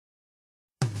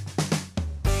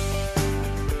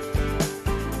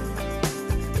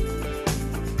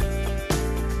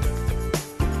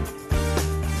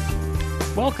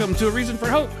Welcome to A Reason for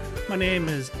Hope. My name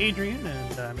is Adrian,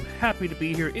 and I'm happy to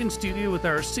be here in studio with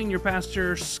our senior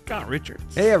pastor, Scott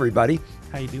Richards. Hey, everybody.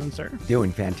 How you doing, sir?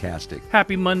 Doing fantastic.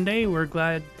 Happy Monday. We're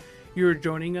glad you're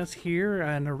joining us here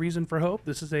on A Reason for Hope.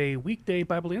 This is a weekday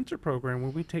Bible Answer program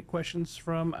where we take questions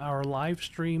from our live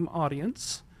stream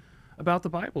audience about the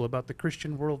Bible, about the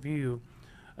Christian worldview,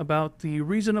 about the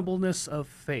reasonableness of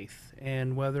faith,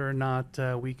 and whether or not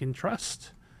we can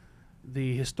trust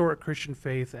the historic Christian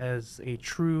faith as a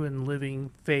true and living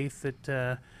faith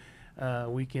that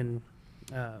we can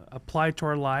apply to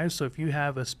our lives. So if you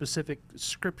have a specific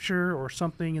scripture or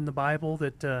something in the Bible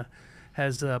that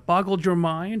has boggled your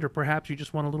mind, or perhaps you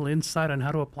just want a little insight on how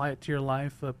to apply it to your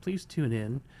life, please tune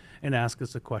in and ask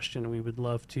us a question. We would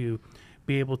love to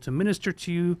be able to minister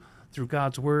to you through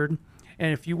God's Word.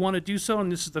 And if you want to do so,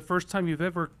 and this is the first time you've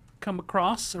ever come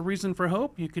across A Reason for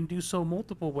Hope, you can do so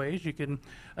multiple ways. You can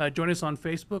join us on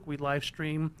Facebook. We live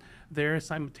stream there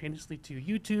simultaneously to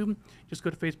YouTube. Just go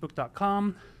to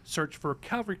facebook.com, search for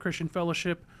Calvary Christian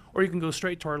Fellowship, or you can go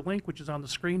straight to our link, which is on the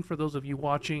screen for those of you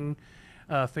watching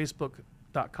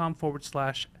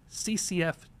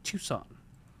facebook.com/CCF Tucson.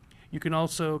 You can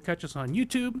also catch us on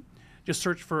YouTube. Just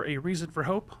search for A Reason for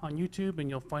Hope on YouTube, and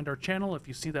you'll find our channel. If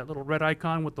you see that little red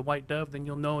icon with the white dove, then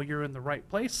you'll know you're in the right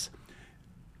place.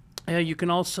 You can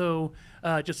also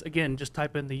just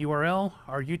type in the URL.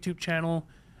 Our YouTube channel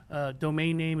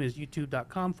domain name is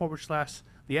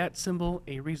youtube.com/the @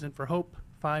 A Reason for Hope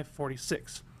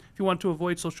 546. If you want to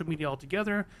avoid social media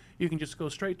altogether, you can just go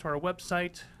straight to our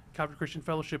website, Calvary Christian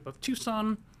Fellowship of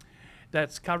Tucson.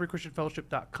 That's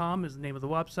calvarychristianfellowship.com is the name of the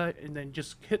website, and then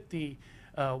just hit the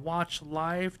Watch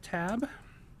Live tab.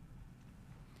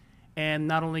 And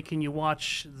not only can you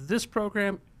watch this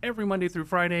program every Monday through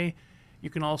Friday, you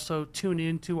can also tune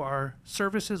in to our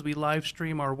services. We live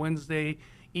stream our Wednesday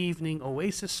evening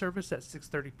Oasis service at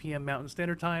 6:30 p.m. Mountain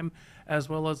Standard Time, as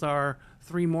well as our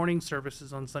 3 morning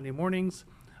services on Sunday mornings.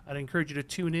 I'd encourage you to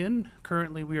tune in.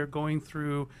 Currently, we are going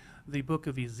through the book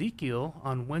of Ezekiel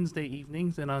on Wednesday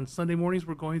evenings, and on Sunday mornings,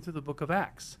 we're going through the book of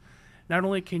Acts. Not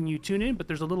only can you tune in, but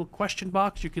there's a little question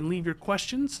box. You can leave your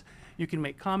questions. You can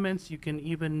make comments. You can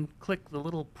even click the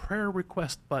little prayer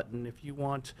request button if you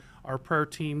want our prayer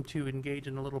team to engage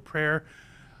in a little prayer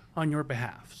on your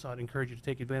behalf. So I'd encourage you to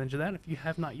take advantage of that if you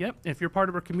have not yet. If you're part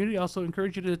of our community, I also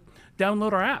encourage you to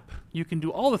download our app. You can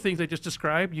do all the things I just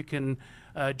described. You can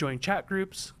join chat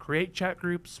groups, create chat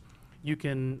groups. You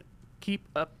can keep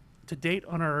up to date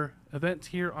on our events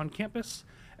here on campus,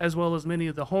 as well as many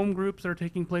of the home groups that are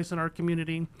taking place in our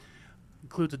community.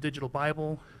 Includes a digital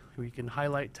Bible where you can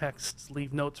highlight texts,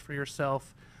 leave notes for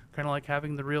yourself, kind of like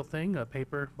having the real thing, a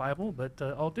paper Bible, but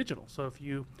all digital. So if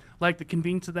you like the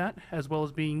convenience of that, as well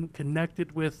as being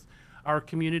connected with our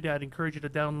community, I'd encourage you to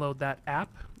download that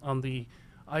app on the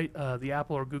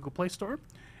Apple or Google Play Store.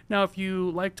 Now, if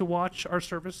you like to watch our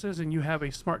services and you have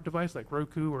a smart device like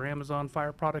Roku or Amazon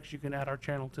Fire products, you can add our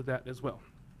channel to that as well.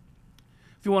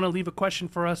 If you want to leave a question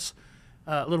for us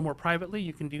a little more privately,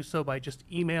 you can do so by just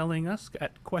emailing us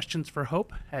at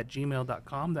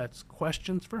questionsforhope@gmail.com. That's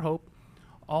questionsforhope,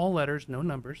 all letters, no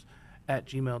numbers,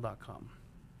 @gmail.com.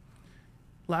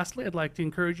 Lastly, I'd like to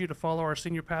encourage you to follow our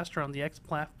senior pastor on the X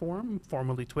platform,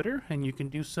 formerly Twitter, and you can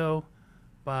do so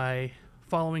by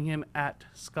following him at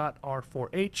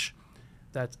ScottR4H.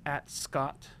 That's at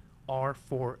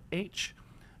ScottR4H.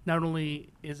 Not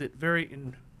only is it very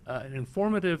an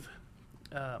informative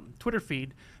Twitter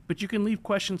feed, but you can leave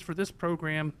questions for this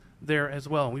program there as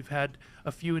well. We've had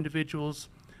a few individuals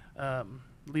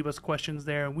leave us questions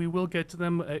there, and we will get to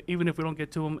them, even if we don't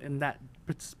get to them in that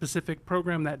specific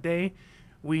program that day.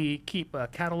 We keep a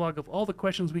catalog of all the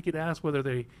questions we could ask, whether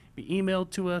they be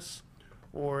emailed to us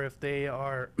or if they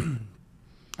are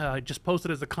just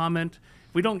posted as a comment.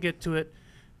 If we don't get to it,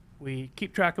 we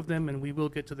keep track of them, and we will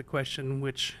get to the question,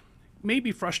 which may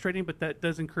be frustrating, but that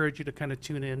does encourage you to kind of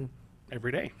tune in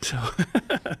every day. So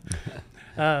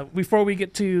before we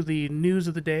get to the news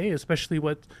of the day, especially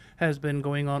what has been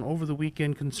going on over the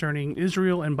weekend concerning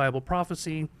Israel and Bible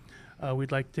prophecy,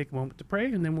 we'd like to take a moment to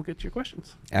pray, and then we'll get to your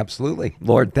questions. Absolutely.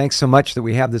 Lord, thanks so much that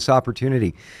we have this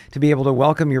opportunity to be able to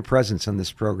welcome your presence on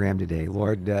this program today.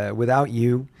 Lord, without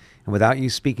you, and without you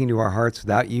speaking to our hearts,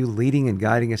 without you leading and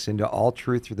guiding us into all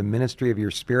truth through the ministry of your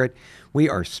Spirit, we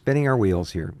are spinning our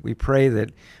wheels here. We pray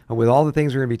that with all the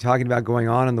things we're going to be talking about going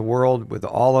on in the world, with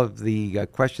all of the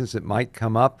questions that might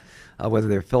come up, whether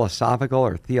they're philosophical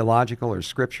or theological or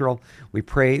scriptural, we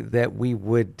pray that we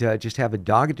would just have a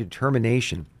dogged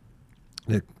determination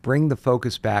to bring the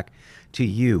focus back to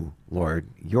you, Lord,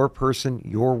 your person,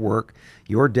 your work,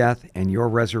 your death, and your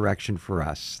resurrection for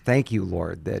us. Thank you,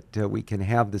 Lord, that we can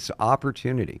have this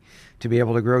opportunity to be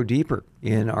able to grow deeper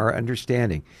in our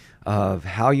understanding of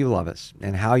how you love us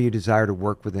and how you desire to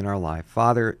work within our life.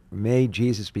 Father, may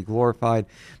Jesus be glorified.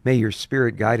 May your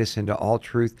Spirit guide us into all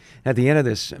truth. At the end of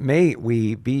this, may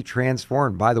we be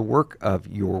transformed by the work of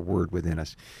your word within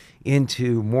us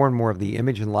into more and more of the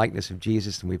image and likeness of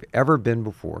Jesus than we've ever been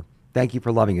before. Thank you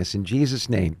for loving us. In Jesus'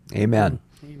 name, amen.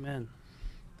 Amen.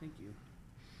 Thank you.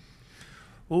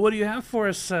 Well, what do you have for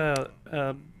us?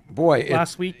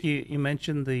 Last week you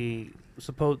mentioned the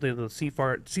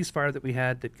ceasefire that we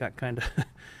had that got kind of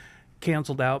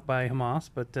canceled out by Hamas,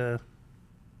 but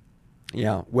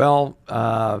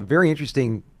very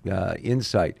interesting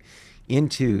insight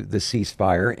into the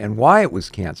ceasefire and why it was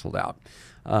canceled out.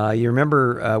 You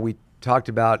remember we talked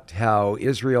about how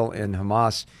Israel and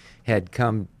Hamas had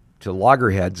come to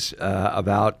loggerheads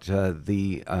about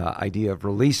the idea of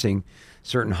releasing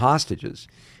certain hostages,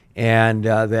 and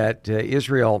that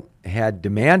Israel had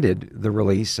demanded the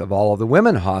release of all of the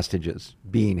women hostages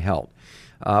being held.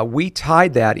 We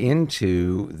tied that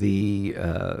into the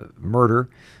murder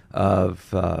of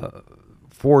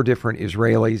 4 different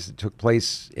Israelis that took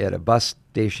place at a bus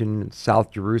station in South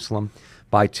Jerusalem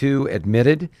by 2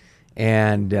 admitted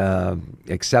and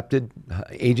accepted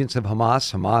agents of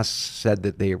Hamas. Hamas said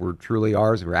that they were truly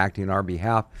ours, they were acting on our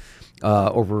behalf.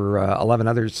 Over 11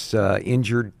 others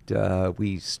injured.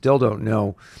 We still don't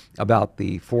know about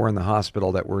the 4 in the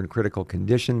hospital that were in critical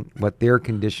condition, what their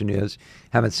condition is.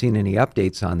 Haven't seen any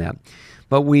updates on that.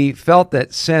 But we felt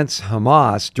that since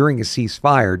Hamas, during a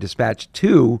ceasefire, dispatched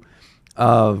 2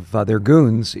 of their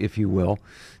goons, if you will,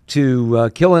 to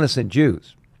kill innocent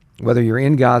Jews, whether you're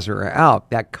in Gaza or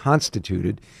out, that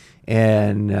constituted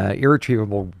an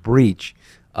irretrievable breach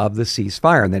of the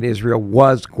ceasefire, and that Israel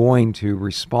was going to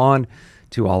respond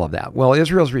to all of that. Well,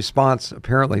 Israel's response,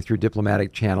 apparently through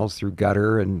diplomatic channels, through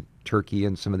Qatar and Turkey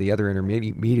and some of the other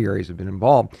intermediaries have been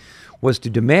involved, was to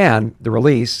demand the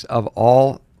release of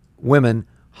all women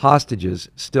hostages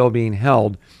still being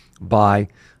held by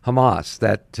Hamas.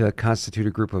 That constitute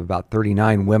a group of about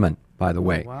 39 women, by the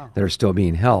way, that are still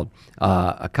being held.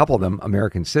 A couple of them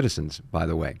American citizens, by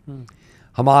the way.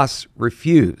 Hamas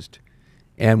refused.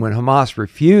 And when Hamas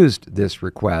refused this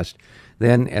request,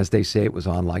 then, as they say, it was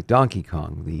on like Donkey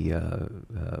Kong.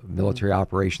 The military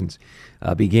operations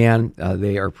began.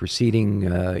 They are proceeding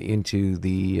into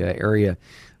the area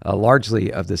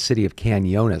largely of the city of Khan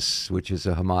Younis, which is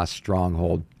a Hamas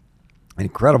stronghold.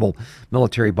 Incredible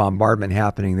military bombardment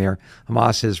happening there.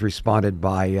 Hamas has responded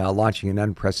by launching an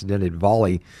unprecedented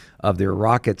volley of their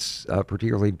rockets,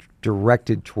 particularly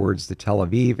directed towards the Tel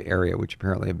Aviv area, which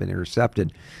apparently have been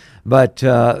intercepted. But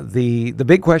the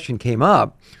big question came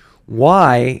up: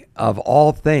 why, of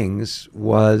all things,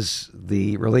 was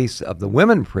the release of the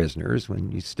women prisoners,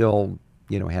 when you still,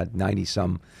 had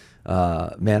 90-some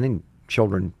men and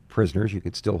children prisoners you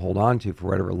could still hold on to for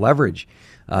whatever leverage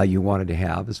you wanted to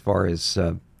have as far as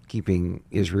keeping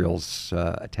Israel's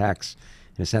attacks,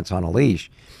 in a sense, on a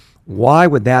leash? Why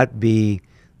would that be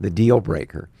the deal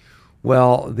breaker?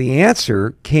 Well, the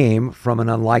answer came from an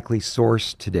unlikely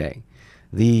source today.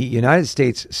 The United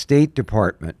States State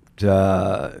Department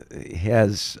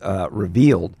has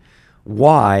revealed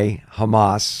why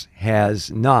Hamas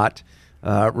has not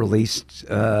released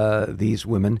these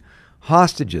women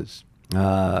hostages.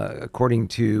 According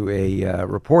to a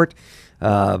report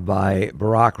by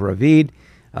Barak Ravid,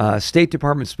 State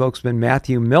Department spokesman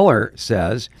Matthew Miller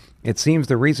says, it seems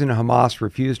the reason Hamas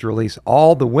refused to release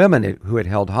all the women who had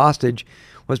held hostage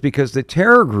was because the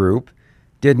terror group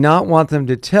did not want them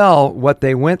to tell what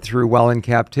they went through while in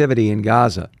captivity in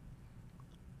Gaza.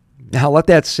 Now let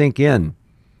that sink in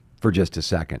for just a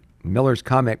second. Miller's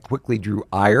comment quickly drew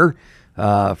ire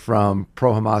from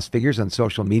pro-Hamas figures on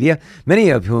social media, many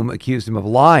of whom accused him of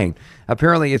lying.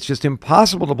 Apparently, it's just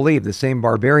impossible to believe the same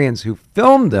barbarians who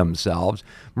filmed themselves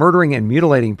murdering and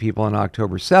mutilating people on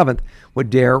October 7th would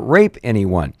dare rape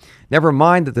anyone. Never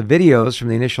mind that the videos from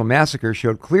the initial massacre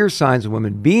showed clear signs of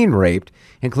women being raped,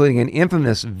 including an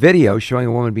infamous video showing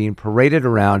a woman being paraded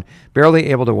around, barely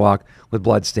able to walk, with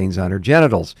bloodstains on her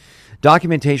genitals.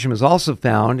 Documentation was also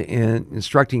found in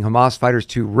instructing Hamas fighters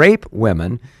to rape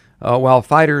women, while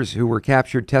fighters who were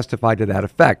captured testified to that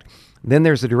effect. Then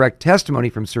there's a direct testimony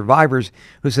from survivors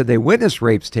who said they witnessed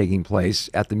rapes taking place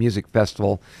at the music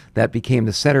festival that became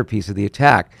the centerpiece of the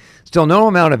attack. Still, no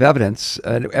amount of evidence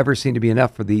ever seemed to be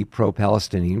enough for the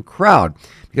pro-Palestinian crowd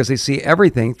because they see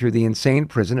everything through the insane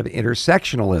prison of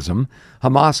intersectionalism.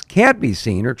 Hamas can't be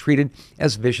seen or treated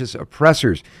as vicious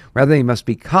oppressors. Rather, they must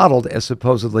be coddled as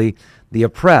supposedly the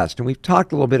oppressed. And we've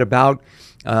talked a little bit about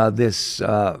this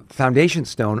foundation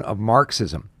stone of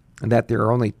Marxism, and that there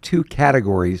are only two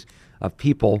categories of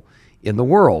people in the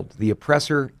world, the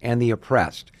oppressor and the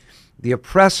oppressed. The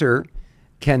oppressor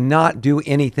cannot do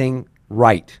anything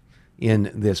right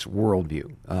in this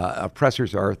worldview.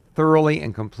 Oppressors are thoroughly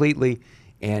and completely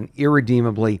and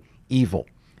irredeemably evil.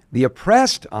 The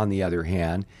oppressed, on the other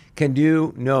hand, can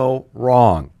do no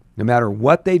wrong. No matter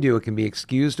what they do, it can be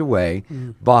excused away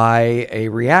by a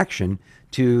reaction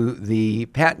to the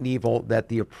patent evil that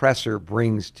the oppressor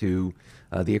brings to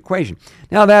the equation.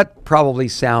 Now, that probably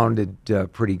sounded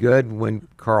pretty good when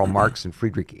Karl Marx and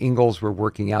Friedrich Engels were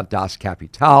working out Das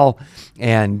Kapital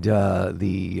and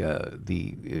the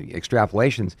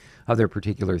extrapolations of their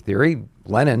particular theory.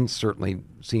 Lenin certainly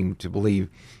seemed to believe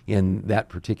in that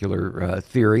particular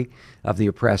theory of the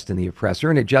oppressed and the oppressor,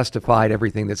 and it justified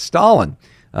everything that Stalin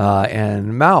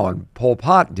and Mao and Pol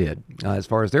Pot did as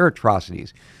far as their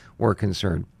atrocities were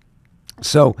concerned.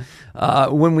 So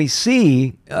when we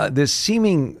see this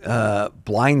seeming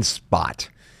blind spot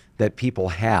that people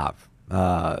have,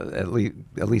 at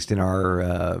least in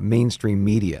our mainstream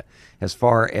media, as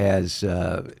far as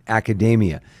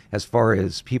academia, as far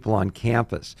as people on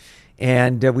campus,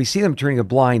 and we see them turning a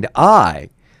blind eye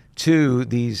to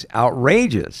these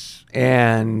outrageous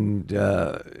and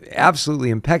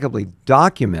absolutely impeccably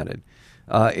documented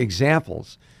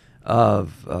examples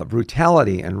of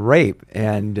brutality and rape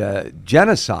and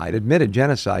genocide, admitted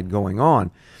genocide going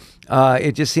on.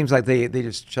 It just seems like they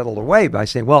just shuttled away by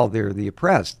saying, well, they're the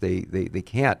oppressed. They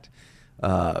can't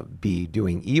be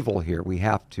doing evil here. We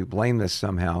have to blame this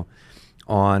somehow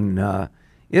on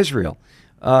Israel.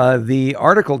 The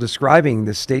article describing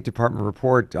the State Department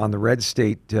report on the Red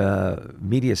State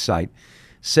media site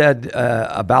said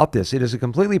about this, it is a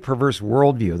completely perverse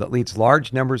worldview that leads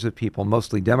large numbers of people,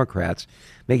 mostly Democrats,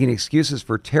 making excuses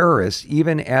for terrorists,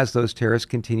 even as those terrorists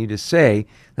continue to say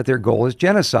that their goal is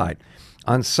genocide.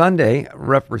 On Sunday,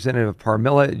 Representative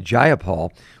Parmila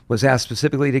Jayapal was asked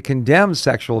specifically to condemn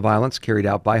sexual violence carried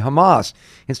out by Hamas.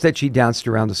 Instead, she danced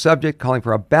around the subject, calling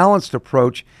for a balanced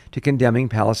approach to condemning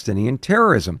Palestinian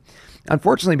terrorism.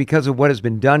 Unfortunately, because of what has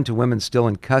been done to women still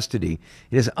in custody,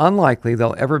 it is unlikely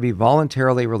they'll ever be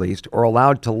voluntarily released or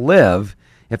allowed to live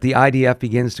if the IDF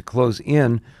begins to close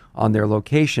in on their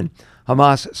location.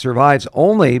 Hamas survives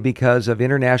only because of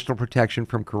international protection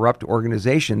from corrupt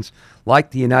organizations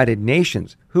like the United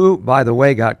Nations, who, by the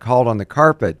way, got called on the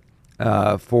carpet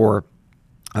for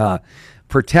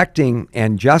protecting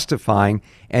and justifying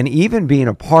and even being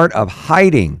a part of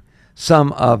hiding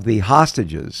some of the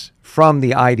hostages from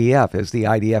the IDF as the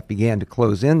IDF began to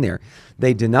close in there.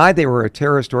 They denied they were a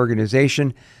terrorist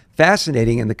organization.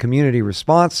 Fascinating, in the community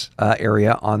response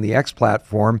area on the X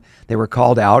platform, they were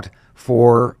called out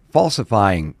for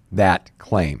falsifying that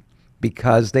claim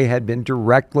because they had been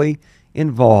directly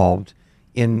involved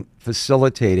in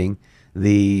facilitating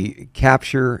the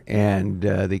capture and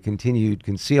the continued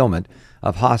concealment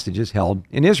of hostages held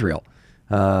in Israel.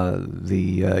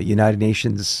 The United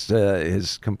Nations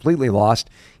has completely lost,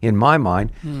 in my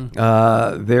mind,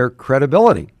 their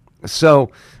credibility.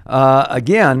 So,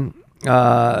 again,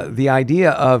 the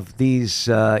idea of these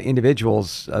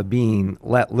individuals being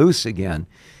let loose again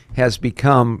has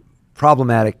become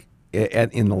problematic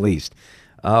in the least.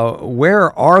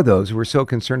 Where are those who are so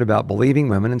concerned about believing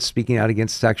women and speaking out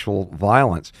against sexual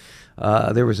violence?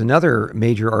 There was another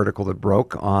major article that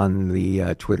broke on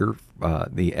the Twitter,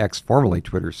 the ex-formerly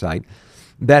Twitter site,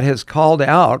 that has called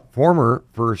out former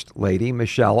First Lady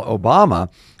Michelle Obama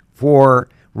for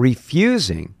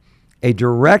refusing a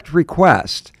direct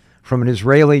request from an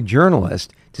Israeli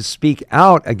journalist to speak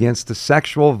out against the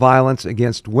sexual violence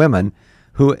against women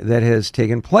that has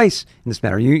taken place in this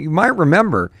matter. You might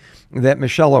remember that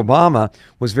Michelle Obama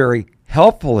was very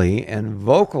helpfully and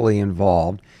vocally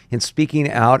involved in speaking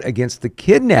out against the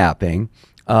kidnapping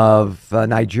of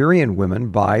Nigerian women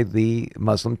by the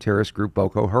Muslim terrorist group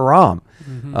Boko Haram.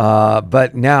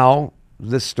 But now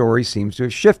the story seems to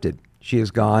have shifted. She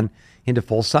has gone into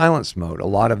full silence mode. A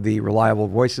lot of the reliable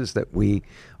voices that we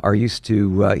are used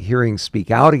to hearing speak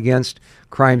out against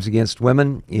crimes against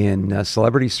women in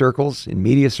celebrity circles, in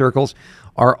media circles,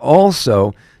 are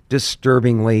also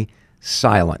disturbingly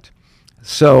silent.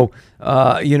 So,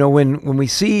 when we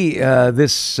see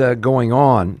this going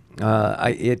on,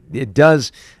 it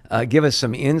does give us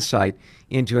some insight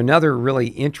into another really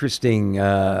interesting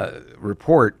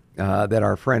report that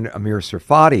our friend Amir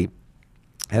Sarfati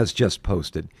has just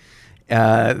posted.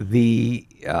 The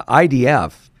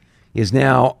IDF is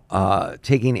now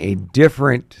taking a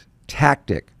different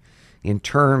tactic in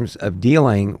terms of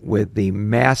dealing with the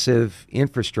massive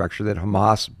infrastructure that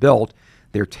Hamas built,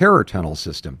 their terror tunnel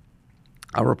system.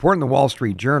 A report in the Wall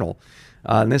Street Journal,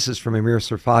 and this is from Amir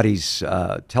Sarfati's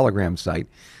Telegram site,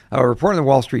 a report in the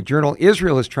Wall Street Journal,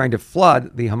 Israel is trying to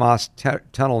flood the Hamas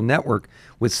tunnel network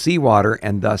with seawater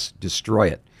and thus destroy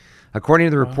it. According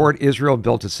to the report, Israel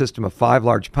built a system of 5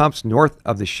 large pumps north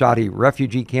of the Shadi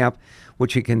refugee camp,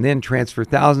 which it can then transfer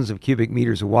thousands of cubic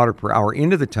meters of water per hour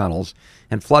into the tunnels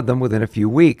and flood them within a few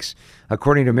weeks.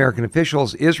 According to American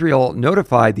officials, Israel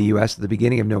notified the U.S. at the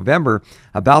beginning of November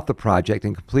about the project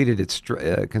and completed its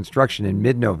construction in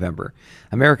mid-November.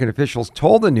 American officials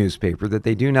told the newspaper that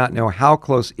they do not know how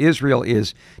close Israel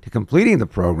is to completing the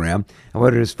program and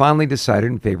whether it has finally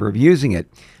decided in favor of using it.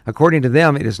 According to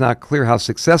them, it is not clear how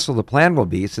successful the plan will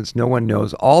be since no one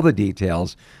knows all the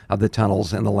details of the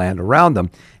tunnels and the land around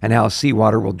them and how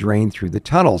seawater will drain through the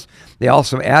tunnels. They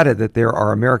also added that there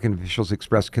are American officials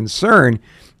expressed concern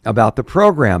about the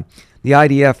program. The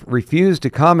IDF refused to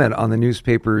comment on the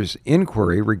newspaper's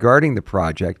inquiry regarding the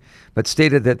project, but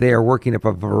stated that they are working up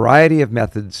a variety of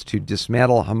methods to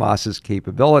dismantle Hamas's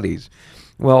capabilities.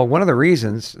 Well, one of the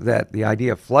reasons that the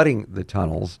idea of flooding the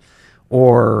tunnels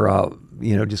or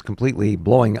just completely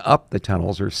blowing up the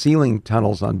tunnels or sealing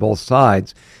tunnels on both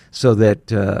sides so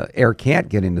that air can't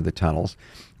get into the tunnels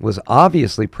was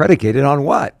obviously predicated on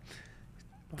what?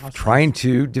 Trying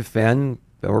to defend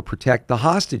or protect the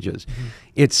hostages. Mm-hmm.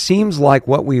 It seems like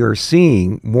what we are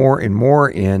seeing more and more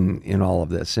in all of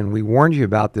this, and we warned you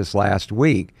about this last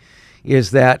week,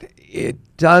 is that it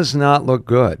does not look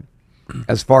good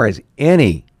as far as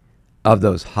any of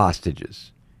those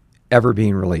hostages ever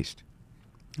being released.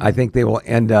 I think they will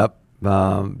end up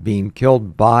being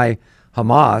killed by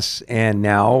Hamas, and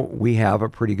now we have a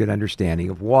pretty good understanding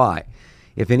of why.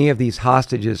 If any of these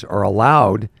hostages are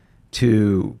allowed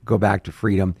to go back to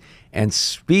freedom and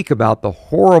speak about the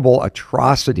horrible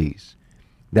atrocities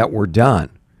that were done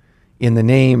in the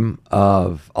name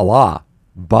of Allah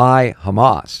by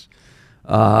Hamas,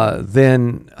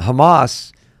 then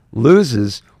Hamas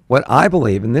loses what I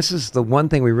believe, and this is the one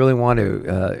thing we really want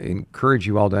to encourage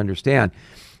you all to understand,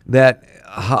 that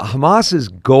Hamas's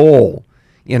goal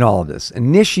in all of this,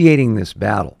 initiating this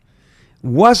battle,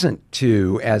 wasn't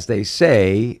to, as they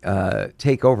say,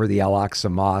 take over the Al-Aqsa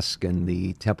Mosque and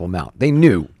the Temple Mount. They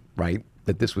knew, right,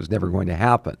 that this was never going to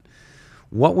happen.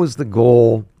 What was the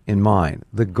goal in mind?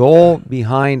 The goal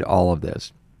behind all of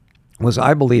this was,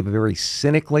 I believe, a very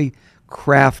cynically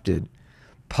crafted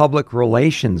public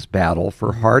relations battle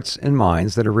for hearts and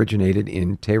minds that originated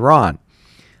in Tehran.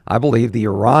 I believe the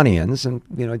Iranians, and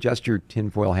adjust your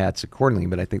tinfoil hats accordingly,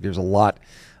 but I think there's a lot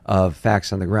of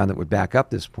facts on the ground that would back up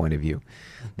this point of view.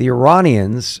 The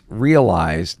Iranians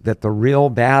realized that the real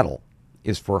battle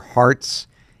is for hearts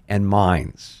and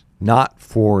minds, not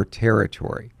for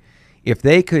territory. If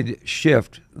they could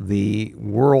shift the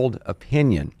world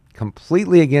opinion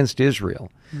completely against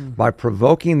Israel by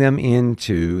provoking them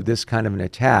into this kind of an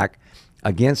attack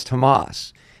against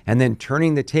Hamas, and then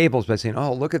turning the tables by saying,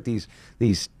 oh, look at these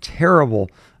terrible,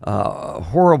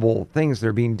 horrible things that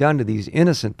are being done to these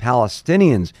innocent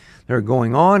Palestinians that are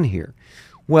going on here.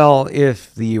 Well,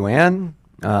 if the UN,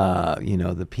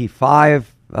 the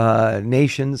P5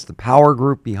 nations, the power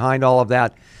group behind all of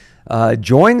that,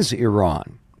 joins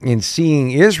Iran in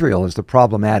seeing Israel as the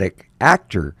problematic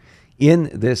actor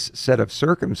in this set of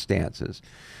circumstances,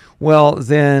 well,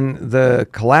 then the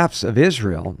collapse of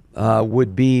Israel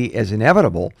would be as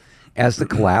inevitable as the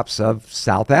collapse of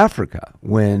South Africa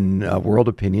when world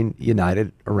opinion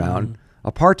united around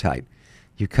apartheid.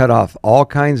 You cut off all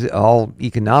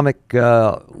economic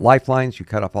lifelines. You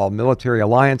cut off all military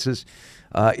alliances.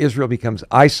 Israel becomes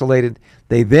isolated.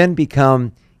 They then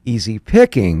become easy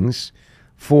pickings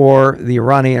for the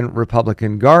Iranian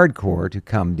Republican Guard Corps to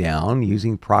come down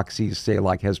using proxies, say,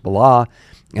 like Hezbollah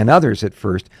and others at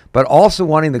first, but also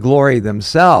wanting the glory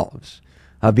themselves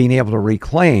of being able to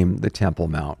reclaim the Temple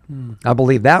Mount. I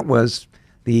believe that was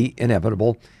the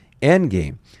inevitable end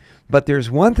game. But there's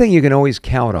one thing you can always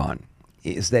count on,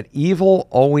 is that evil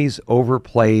always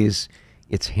overplays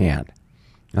its hand.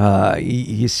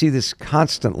 You see this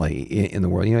constantly in the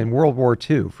world. In World War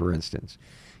II, for instance,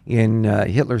 in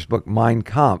Hitler's book Mein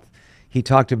Kampf, he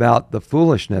talked about the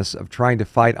foolishness of trying to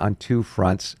fight on two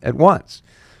fronts at once.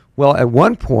 Well, at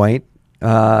one point,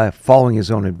 following his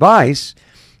own advice,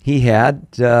 he had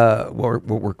what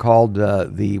were called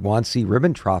the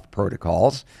Wannsee-Ribbentrop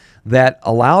protocols that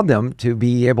allowed them to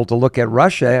be able to look at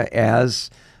Russia as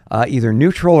either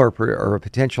neutral or a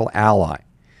potential ally.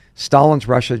 Stalin's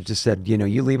Russia just said,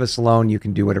 you leave us alone, you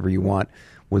can do whatever you want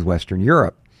with Western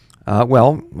Europe.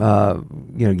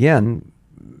 Again,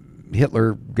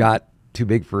 Hitler got too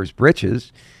big for his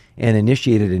britches and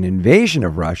initiated an invasion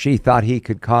of Russia. He thought he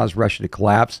could cause Russia to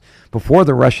collapse before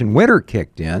the Russian winter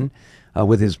kicked in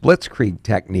with his blitzkrieg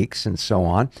techniques and so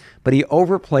on. But he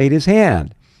overplayed his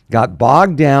hand, got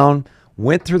bogged down,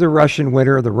 went through the Russian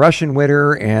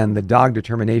winter and the dogged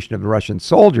determination of the Russian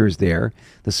soldiers there,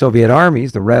 the Soviet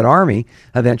armies, the Red Army,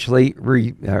 eventually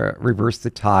reversed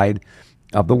the tide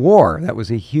of the war. That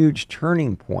was a huge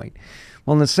turning point.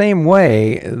 Well, in the same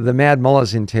way, the mad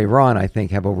mullahs in Tehran, I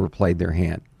think, have overplayed their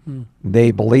hand.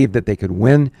 They believed that they could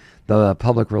win the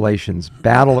public relations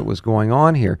battle that was going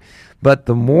on here. But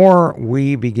the more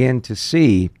we begin to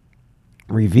see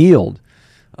revealed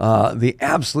the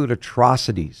absolute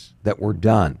atrocities that were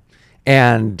done,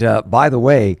 and by the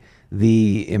way,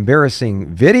 the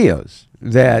embarrassing videos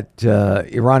that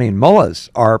Iranian mullahs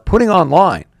are putting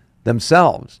online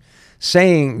themselves,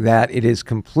 saying that it is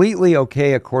completely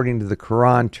okay, according to the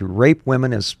Quran, to rape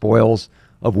women as spoils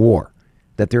of war,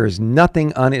 that there is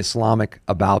nothing un-Islamic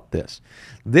about this.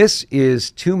 This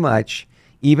is too much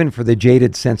even for the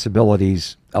jaded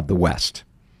sensibilities of the West.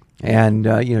 And,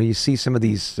 you see some of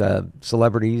these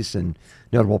celebrities and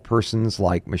notable persons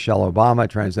like Michelle Obama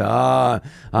trying to say,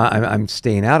 I'm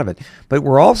staying out of it. But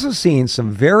we're also seeing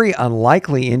some very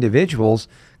unlikely individuals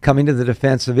coming to the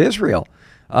defense of Israel.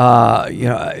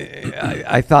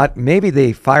 I thought maybe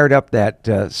they fired up that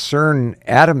CERN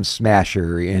atom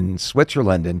smasher in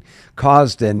Switzerland and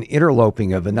caused an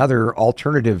interloping of another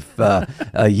alternative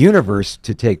universe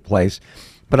to take place.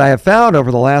 But I have found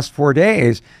over the last 4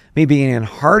 days me being in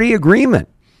hearty agreement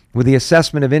with the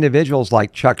assessment of individuals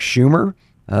like Chuck Schumer,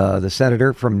 the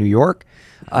senator from New York,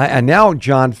 and now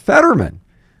John Fetterman,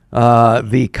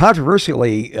 the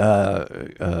controversially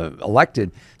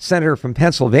elected senator from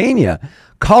Pennsylvania,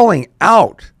 calling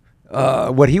out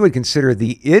what he would consider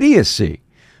the idiocy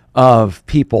of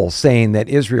people saying that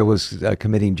Israel was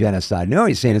committing genocide. No,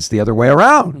 he's saying it's the other way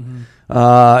around.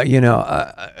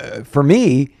 For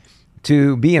me,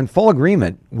 to be in full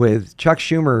agreement with Chuck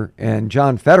Schumer and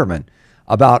John Fetterman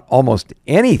about almost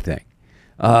anything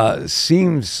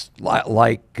seems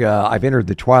like I've entered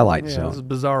the twilight zone. It's a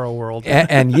bizarro world.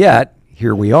 and yet,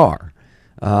 here we are.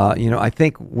 I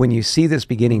think when you see this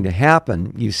beginning to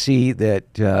happen, you see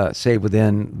that, say,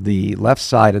 within the left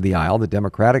side of the aisle, the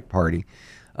Democratic Party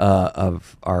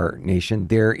of our nation,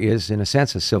 there is, in a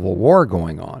sense, a civil war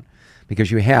going on,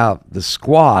 because you have the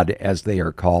squad, as they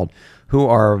are called, who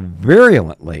are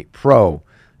virulently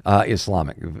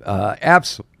pro-Islamic,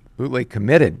 absolutely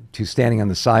committed to standing on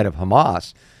the side of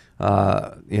Hamas.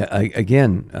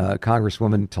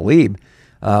 Congresswoman Tlaib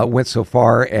went so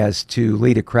far as to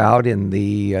lead a crowd in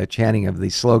the chanting of the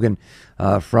slogan,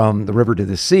 from the river to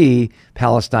the sea,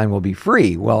 Palestine will be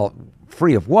free. Well,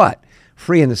 free of what?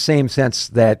 Free in the same sense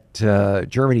that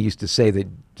Germany used to say that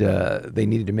they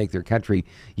needed to make their country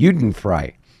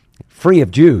Judenfrei, free of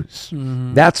Jews.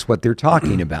 Mm-hmm. That's what they're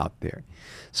talking about there.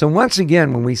 So once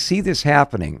again, when we see this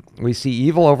happening, we see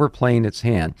evil overplaying its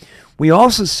hand. We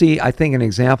also see, I think, an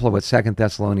example of what 2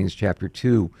 Thessalonians chapter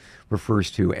 2 refers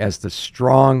to as the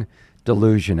strong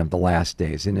delusion of the last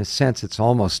days. In a sense, it's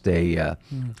almost a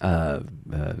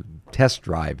test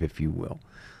drive, if you will,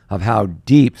 of how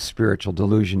deep spiritual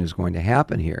delusion is going to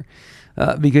happen here.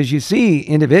 Because you see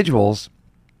individuals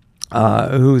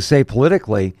who say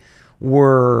politically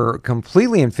were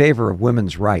completely in favor of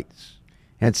women's rights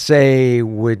and say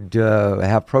would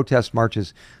have protest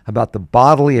marches about the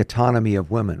bodily autonomy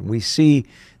of women. We see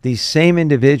these same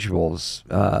individuals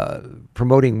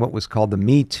promoting what was called the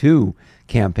Me Too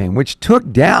campaign, which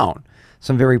took down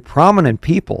some very prominent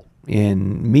people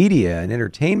in media and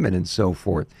entertainment and so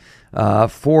forth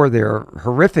for their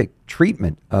horrific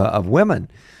treatment of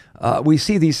women. We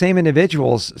see these same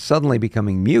individuals suddenly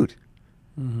becoming mute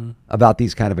about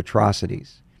these kind of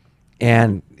atrocities.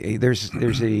 And there's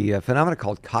a phenomenon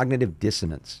called cognitive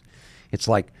dissonance. It's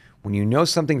like when you know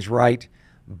something's right,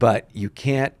 but you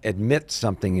can't admit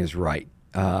something is right.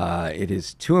 It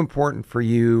is too important for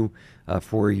you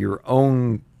for your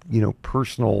own,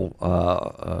 personal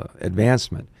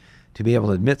advancement to be able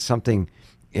to admit something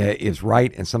is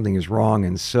right and something is wrong.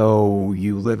 And so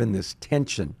you live in this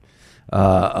tension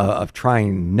of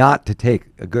trying not to take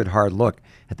a good hard look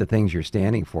at the things you're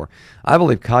standing for. I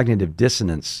believe cognitive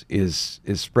dissonance is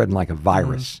spreading like a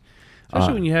virus.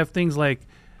 Especially when you have things like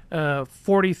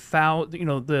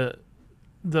 40,000,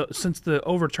 since the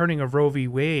overturning of Roe v.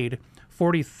 Wade,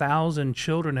 40,000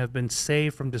 children have been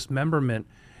saved from dismemberment,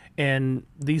 and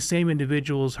these same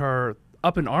individuals are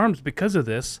up in arms because of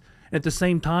this. At the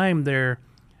same time, they're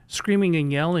screaming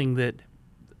and yelling that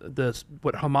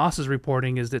what Hamas is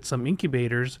reporting is that some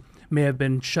incubators may have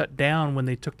been shut down when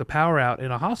they took the power out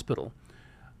in a hospital.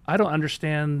 I don't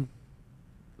understand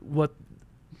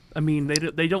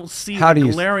they don't see the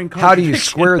glaring contradiction. How do you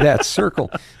square that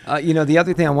circle? The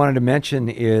other thing I wanted to mention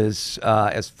is,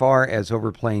 as far as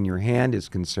overplaying your hand is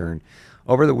concerned,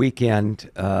 over the weekend,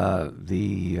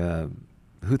 the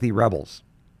Houthi rebels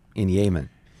in Yemen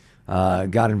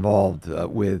got involved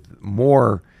with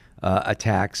more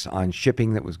attacks on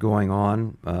shipping that was going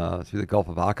on through the Gulf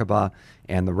of Aqaba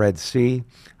and the Red Sea.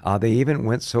 They even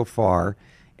went so far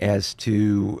as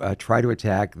to try to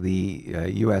attack the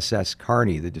USS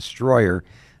Carney, the destroyer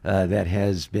that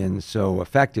has been so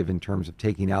effective in terms of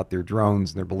taking out their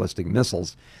drones and their ballistic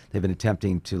missiles they've been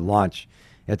attempting to launch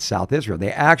at South Israel.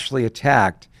 They actually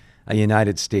attacked a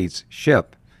United States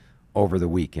ship over the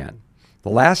weekend. The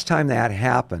last time that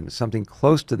happened, something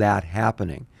close to that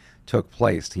happening took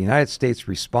place. The United States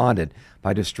responded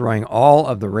by destroying all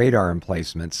of the radar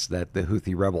emplacements that the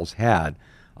Houthi rebels had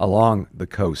along the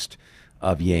coast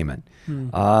of Yemen.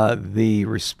 The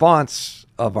response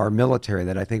of our military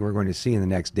that I think we're going to see in the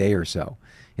next day or so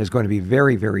is going to be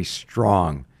very, very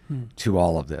strong to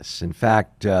all of this. In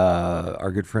fact,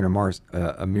 our good friend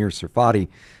Amir Sarfati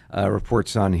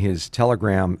reports on his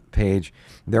Telegram page,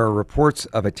 there are reports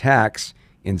of attacks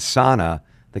in Sana'a,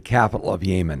 the capital of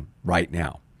Yemen, right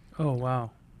now. Oh, wow.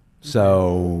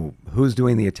 So who's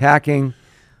doing the attacking?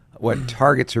 What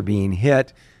targets are being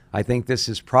hit? I think this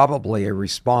is probably a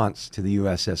response to the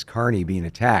USS Carney being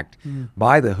attacked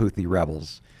by the Houthi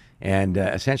rebels, and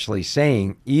essentially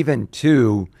saying, even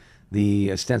to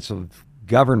the ostensive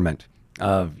government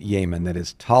of Yemen that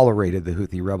has tolerated the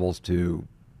Houthi rebels to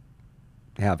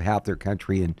have half their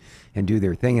country and do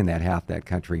their thing in that half that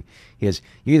country, is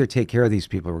you either take care of these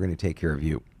people or we're going to take care of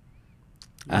you.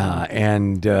 So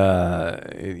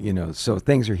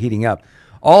things are heating up.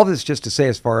 All of this just to say,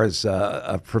 as far as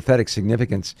a prophetic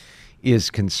significance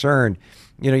is concerned,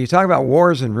 you talk about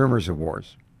wars and rumors of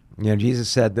wars. Jesus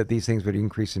said that these things would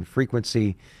increase in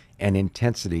frequency and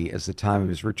intensity as the time of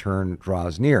his return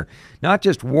draws near. Not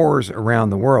just wars around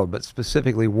the world, but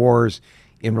specifically wars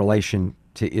in relation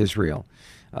to Israel.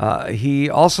 He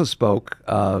also spoke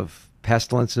of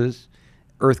pestilences,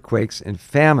 earthquakes, and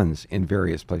famines in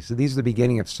various places. These are the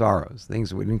beginning of sorrows, things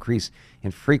that would increase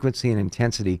in frequency and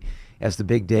intensity as the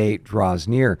big day draws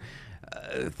near.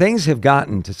 Things have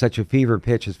gotten to such a fever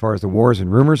pitch as far as the wars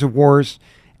and rumors of wars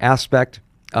aspect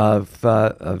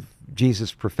of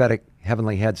Jesus' prophetic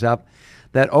heavenly heads up,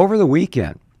 that over the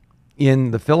weekend in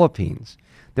the Philippines,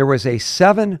 there was a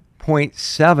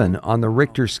 7.7 on the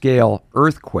Richter scale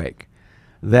earthquake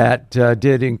that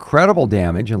did incredible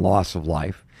damage and loss of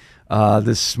life.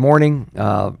 This morning,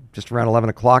 just around 11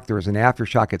 o'clock, there was an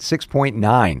aftershock at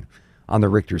 6.9 on the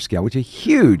Richter scale, which is a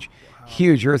huge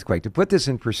earthquake. To put this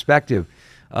in perspective,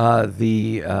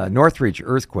 the Northridge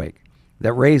earthquake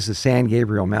that raised the San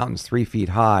Gabriel Mountains 3 feet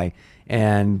high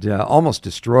and almost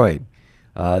destroyed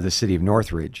the city of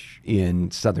Northridge in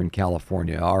Southern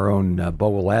California. Our own Bo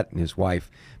Willett and his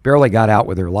wife barely got out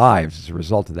with their lives as a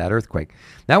result of that earthquake.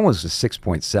 That one was a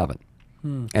 6.7.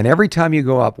 And every time you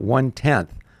go up 1/10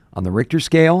 on the Richter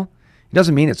scale, it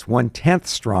doesn't mean it's 1/10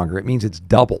 stronger. It means it's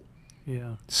double.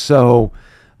 Yeah. So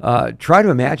try to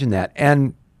imagine that.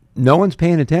 And no one's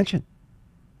paying attention.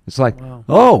 It's like,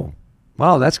 wow,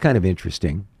 that's kind of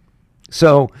interesting.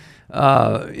 So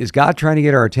is God trying to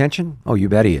get our attention? Oh, you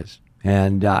bet he is.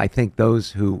 And I think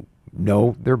those who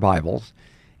know their Bibles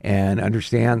and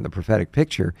understand the prophetic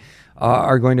picture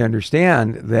are going to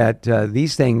understand that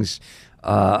these things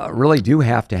really do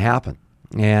have to happen.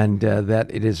 And that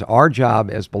it is our job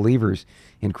as believers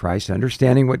in Christ,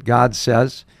 understanding what God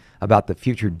says about the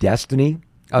future destiny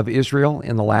of Israel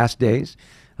in the last days,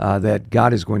 that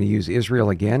God is going to use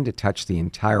Israel again to touch the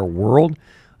entire world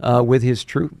with his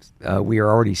truth. We are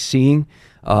already seeing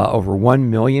over 1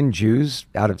 million Jews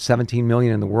out of 17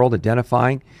 million in the world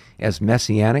identifying as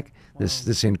Messianic,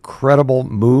 this incredible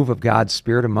move of God's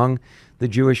Spirit among the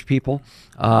Jewish people.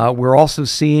 We're also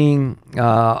seeing,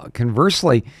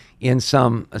 conversely, in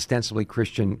some ostensibly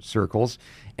Christian circles,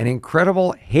 an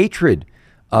incredible hatred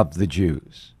of the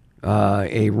Jews,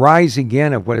 a rise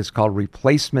again of what is called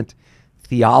replacement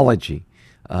theology,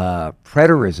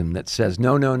 preterism that says,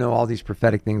 no, all these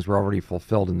prophetic things were already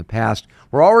fulfilled in the past.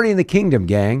 We're already in the kingdom,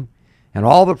 gang, and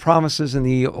all the promises in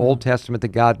the Old Testament that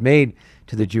God made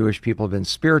to the Jewish people have been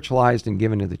spiritualized and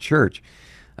given to the church.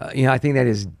 I think that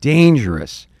is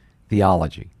dangerous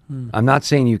theology. I'm not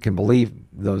saying you can believe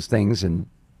those things and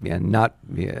not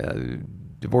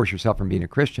divorce yourself from being a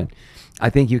Christian. I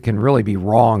think you can really be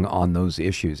wrong on those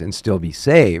issues and still be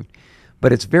saved.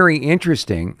 But it's very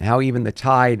interesting how even the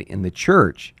tide in the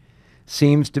church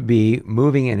seems to be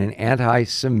moving in an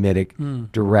anti-Semitic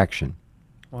direction.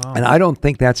 Wow. And I don't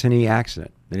think that's any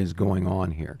accident that is going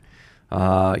on here.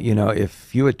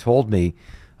 If you had told me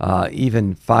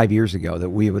even 5 years ago that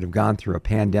we would have gone through a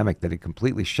pandemic that had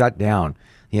completely shut down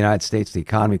the United States, the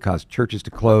economy, caused churches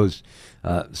to close,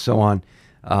 so on,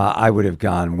 I would have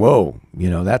gone, whoa,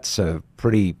 that's a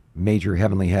pretty major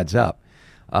heavenly heads up.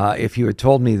 If you had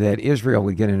told me that Israel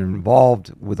would get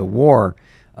involved with a war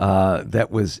that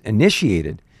was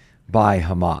initiated by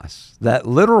Hamas, that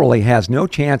literally has no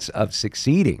chance of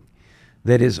succeeding,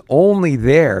 that is only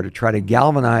there to try to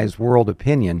galvanize world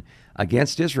opinion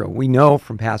against Israel. We know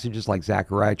from passages like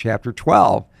Zechariah chapter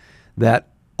 12 that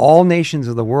all nations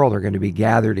of the world are going to be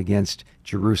gathered against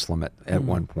Jerusalem at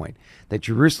one point, that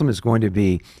Jerusalem is going to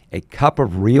be a cup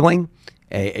of reeling,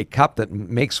 a cup that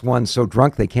makes one so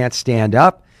drunk they can't stand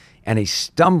up, and a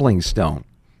stumbling stone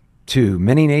to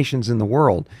many nations in the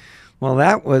world. Well,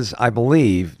 that was, I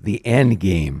believe, the end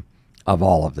game of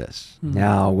all of this.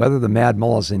 Now, whether the mad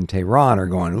mullahs in Tehran are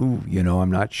going,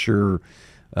 I'm not sure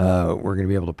we're going to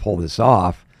be able to pull this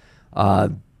off,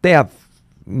 they have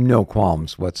no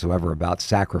qualms whatsoever about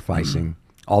sacrificing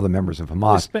all the members of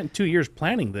Hamas. They spent 2 years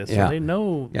planning this, so they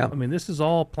know, I mean, this is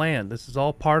all planned. This is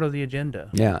all part of the agenda.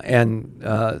 Yeah, and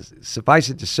suffice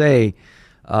it to say,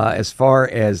 as far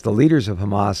as the leaders of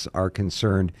Hamas are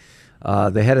concerned,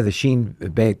 the head of the Shin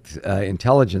Bet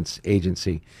intelligence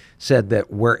agency said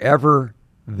that wherever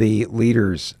the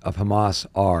leaders of Hamas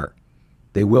are,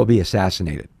 they will be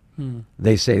assassinated.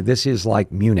 They say this is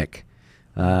like Munich.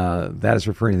 That is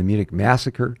referring to the Munich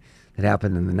massacre that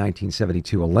happened in the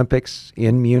 1972 Olympics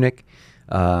in Munich.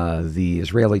 The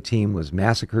Israeli team was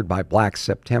massacred by Black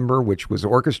September, which was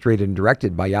orchestrated and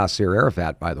directed by Yasser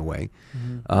Arafat, by the way.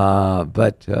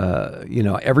 But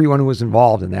everyone who was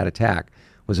involved in that attack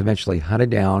was eventually hunted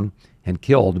down and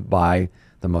killed by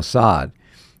the Mossad.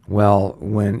 Well,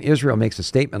 when Israel makes a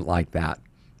statement like that,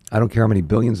 I don't care how many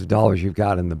billions of dollars you've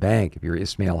got in the bank, if you're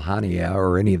Ismail Haniyeh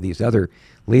or any of these other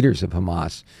leaders of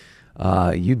Hamas,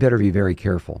 you'd better be very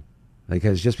careful.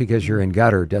 Because just because you're in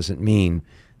gutter doesn't mean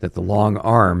that the long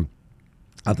arm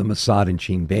of the Mossad and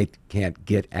Shin Bet can't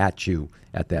get at you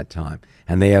at that time.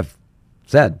 And they have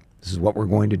said, this is what we're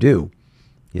going to do.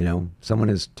 Someone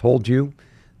has told you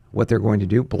what they're going to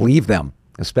do. Believe them,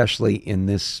 especially in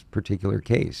this particular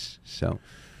case. So,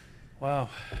 wow.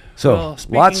 So, well,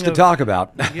 lots to talk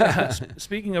about.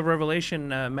 Speaking of Revelation,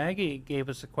 Maggie gave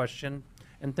us a question.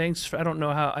 And thanks. I don't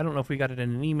know if we got it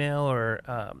in an email or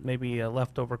maybe a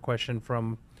leftover question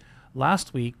from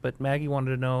last week, but Maggie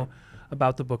wanted to know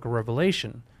about the book of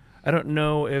Revelation. I don't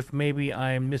know if maybe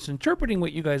I'm misinterpreting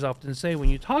what you guys often say when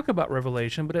you talk about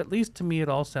Revelation, but at least to me it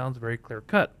all sounds very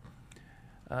clear-cut.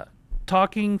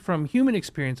 Talking from human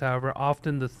experience, however,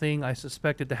 often the thing I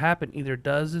suspected to happen either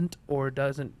doesn't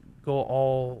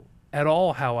go at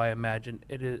all how I imagine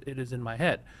it is in my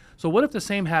head. So what if the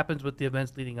same happens with the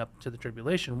events leading up to the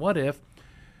tribulation? What if,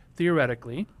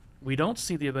 theoretically, we don't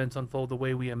see the events unfold the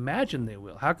way we imagine they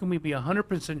will? How can we be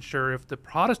 100% sure if the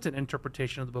Protestant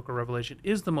interpretation of the book of Revelation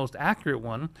is the most accurate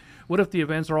one? What if the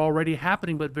events are already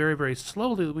happening but very, very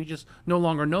slowly that we just no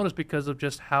longer notice because of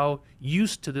just how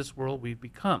used to this world we've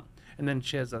become? And then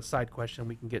she has a side question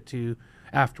we can get to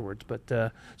afterwards.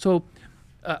 But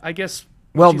I guess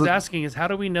what she's asking is, how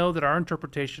do we know that our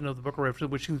interpretation of the book of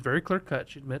Revelation, which seems very clear-cut,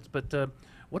 she admits, but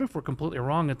what if we're completely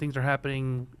wrong and things are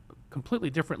happening completely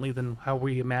differently than how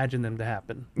we imagine them to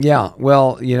happen? Yeah,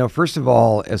 well, first of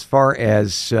all, as far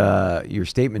as your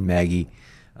statement, Maggie,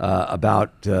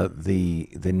 about the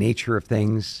nature of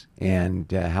things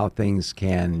and how things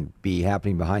can be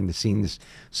happening behind the scenes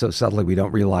so subtly we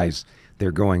don't realize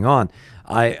they're going on,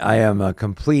 I am a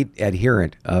complete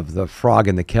adherent of the frog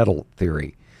in the kettle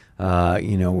theory.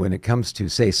 When it comes to,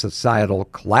 say, societal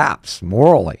collapse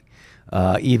morally,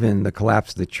 even the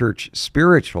collapse of the church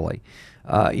spiritually,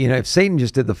 if Satan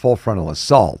just did the full frontal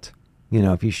assault,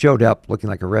 if he showed up looking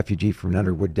like a refugee from an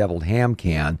Underwood deviled ham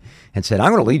can and said,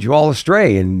 I'm going to lead you all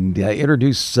astray and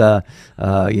introduce,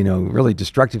 really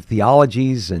destructive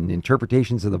theologies and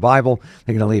interpretations of the Bible,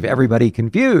 they're going to leave everybody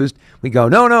confused. We go,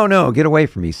 no, get away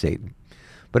from me, Satan.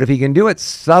 But if he can do it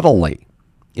subtly,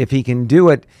 if he can do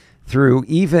it through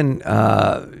even,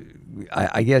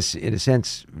 I guess, in a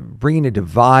sense, bringing a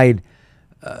divide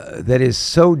that is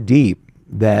so deep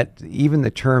that even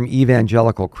the term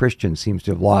evangelical Christian seems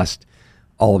to have lost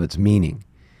all of its meaning,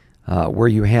 where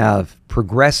you have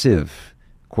progressive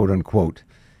quote unquote,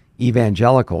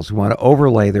 evangelicals who want to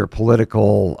overlay their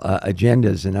political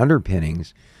agendas and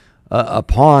underpinnings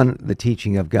upon the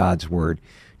teaching of God's word,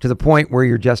 to the point where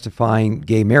you're justifying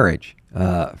gay marriage,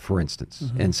 for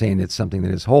instance, and saying it's something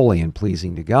that is holy and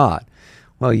pleasing to God.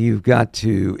 Well, you've got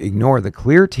to ignore the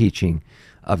clear teaching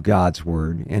of God's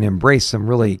word and embrace some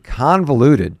really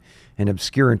convoluted and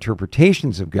obscure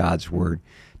interpretations of God's word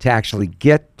to actually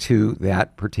get to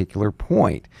that particular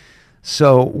point.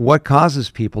 So what causes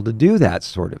people to do that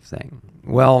sort of thing?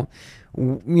 Well,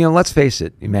 let's face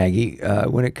it, Maggie,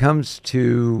 when it comes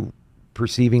to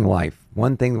perceiving life,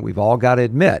 one thing that we've all got to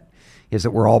admit is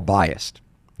that we're all biased.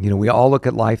 We all look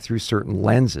at life through certain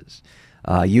lenses.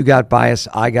 You got bias,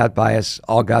 I got bias,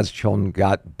 all God's children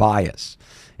got bias.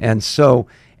 And so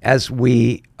as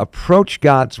we approach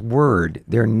God's word,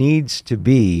 there needs to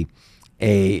be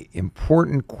an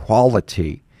important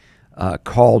quality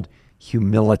called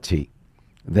humility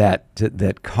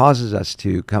that causes us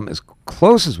to come as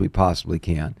close as we possibly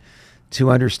can to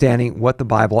understanding what the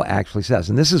Bible actually says.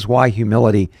 And this is why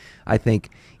humility, I think,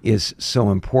 is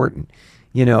so important.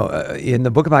 In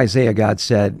the book of Isaiah, God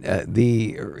said,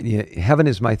 heaven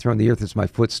is my throne, the earth is my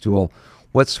footstool.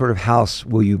 What sort of house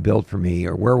will you build for me,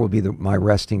 or where will be my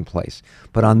resting place?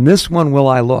 But on this one will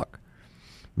I look,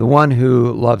 the one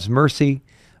who loves mercy,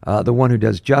 the one who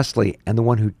does justly, and the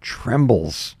one who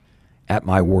trembles at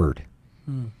my word.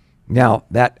 Now,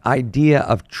 that idea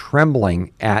of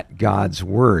trembling at God's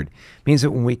word means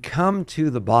that when we come to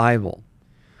the Bible,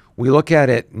 we look at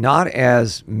it not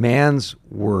as man's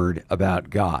word about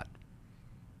God,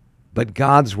 but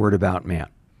God's word about man.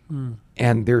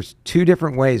 And there's two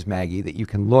different ways, Maggie, that you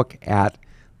can look at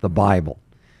the Bible.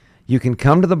 You can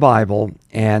come to the Bible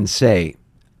and say,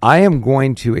 I am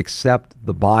going to accept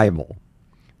the Bible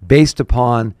based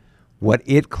upon what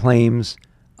it claims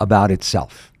about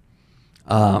itself.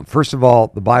 First of all,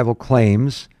 the Bible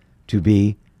claims to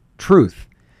be truth.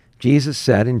 Jesus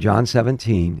said in John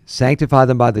 17, sanctify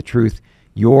them by the truth.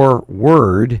 Your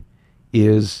word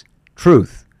is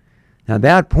truth. Now, at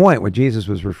that point, what Jesus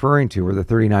was referring to were the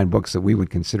 39 books that we would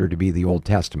consider to be the Old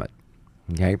Testament.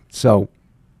 Okay, so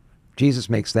Jesus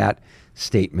makes that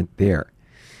statement there.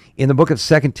 In the book of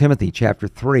 2 Timothy, chapter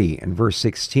 3, and verse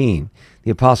 16,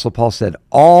 the Apostle Paul said,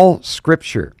 all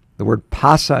Scripture, the word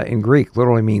pasa in Greek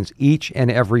literally means each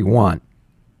and every one.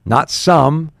 Not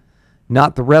some,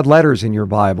 not the red letters in your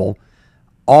Bible.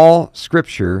 All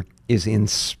Scripture is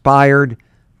inspired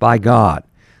by God.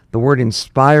 The word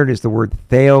inspired is the word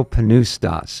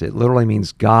theopneustos. It literally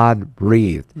means God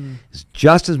breathed. It's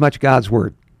just as much God's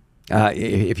word,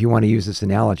 if you want to use this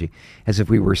analogy, as if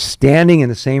we were standing in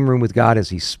the same room with God as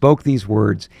he spoke these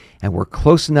words, and we're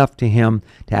close enough to him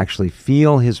to actually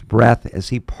feel his breath as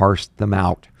he parsed them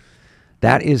out.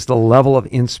 That is the level of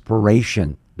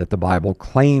inspiration that the Bible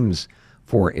claims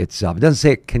for itself. It doesn't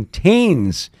say it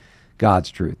contains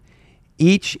God's truth.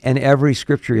 Each and every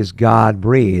Scripture is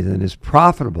God-breathed and is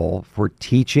profitable for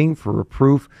teaching, for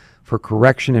reproof, for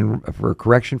correction,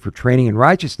 for training in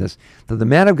righteousness, that the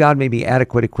man of God may be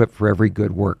adequate, equipped for every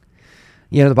good work.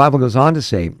 The Bible goes on to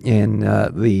say in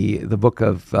the book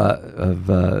of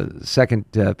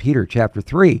 2 Peter, chapter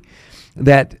 3,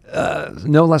 that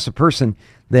no less a person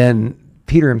than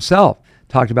Peter himself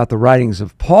talked about the writings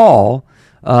of Paul,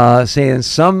 saying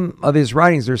some of his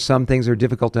writings, there's some things that are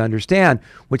difficult to understand,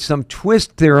 which some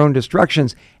twist their own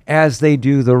destructions as they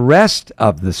do the rest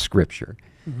of the Scripture.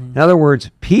 In other words,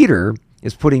 Peter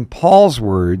is putting Paul's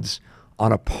words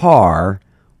on a par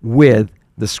with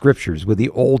the Scriptures, with the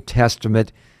Old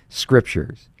Testament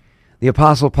Scriptures. The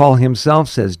Apostle Paul himself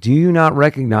says, do you not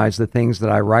recognize the things that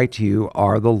I write to you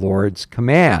are the Lord's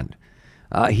command?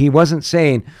 He wasn't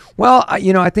saying, well,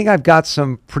 I think I've got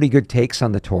some pretty good takes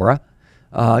on the Torah.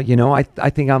 I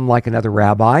think I'm like another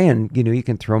rabbi, and, you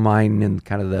can throw mine in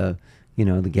kind of the,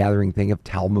 the gathering thing of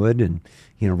Talmud and,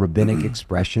 rabbinic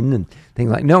expression and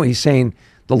things like. No, he's saying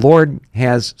the Lord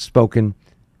has spoken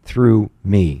through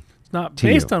me. It's not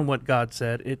based on what God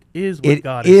said. It is what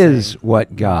God is saying. It is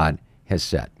what God has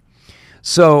said.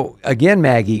 So again,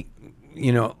 Maggie,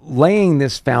 laying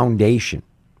this foundation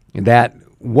that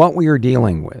what we are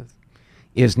dealing with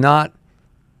is not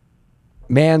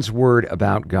man's word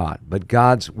about God, but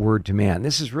God's word to man.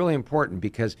 This is really important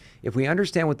because if we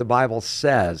understand what the Bible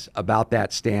says about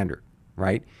that standard,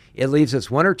 right, it leaves us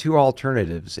one or two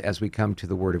alternatives as we come to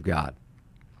the word of God.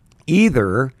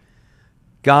 Either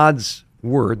God's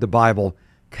word, the Bible,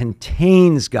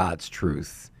 contains God's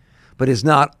truth, but is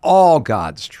not all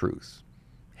God's truth,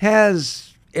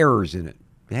 has errors in it,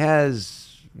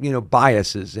 has,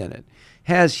 biases in it,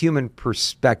 has human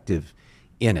perspective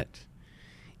in it.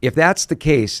 if that's the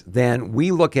case, then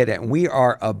we look at it and we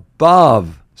are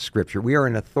above Scripture. We are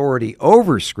an authority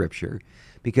over Scripture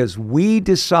because we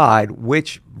decide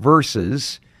which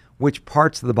verses, which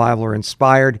parts of the Bible are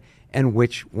inspired and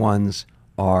which ones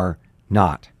are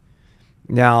not.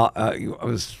 Now, I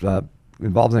was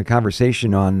involved in a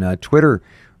conversation on Twitter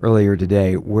earlier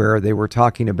today where they were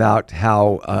talking about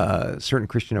how certain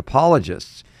Christian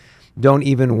apologists don't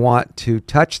even want to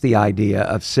touch the idea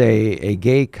of, say, a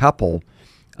gay couple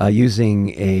using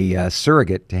a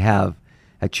surrogate to have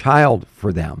a child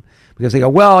for them. Because they go,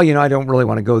 well, I don't really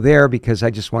want to go there because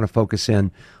I just want to focus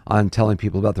in on telling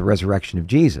people about the resurrection of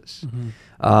Jesus.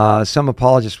 Mm-hmm. Some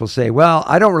apologists will say, well,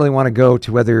 I don't really want to go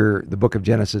to whether the book of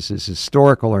Genesis is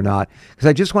historical or not because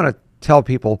I just want to tell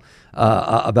people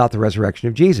about the resurrection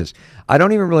of Jesus. I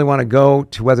don't even really want to go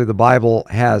to whether the Bible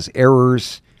has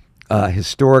errors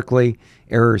historically,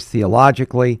 errors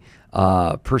theologically,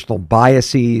 personal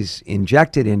biases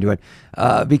injected into it,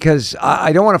 because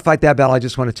I don't want to fight that battle. I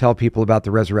just want to tell people about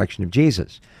the resurrection of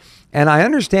Jesus. And I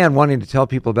understand wanting to tell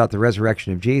people about the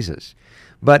resurrection of Jesus.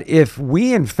 But if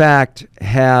we, in fact,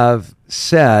 have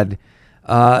said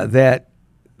that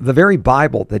the very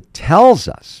Bible that tells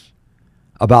us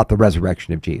about the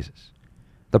resurrection of Jesus,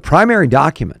 the primary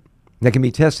document that can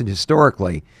be tested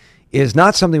historically, is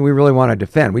not something we really want to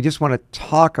defend. We just want to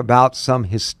talk about some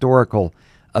historical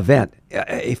event,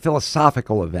 a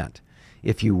philosophical event,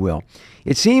 if you will.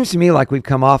 It seems to me like we've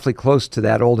come awfully close to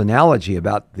that old analogy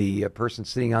about the person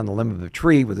sitting on the limb of a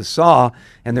tree with a saw,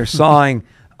 and they're sawing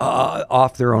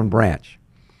off their own branch.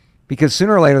 Because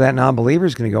sooner or later that non-believer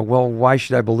is going to go, well, why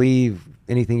should I believe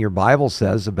anything your Bible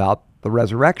says about the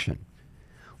resurrection?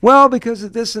 Well, because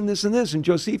of this and this and this, and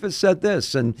Josephus said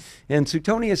this, and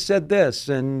Suetonius said this,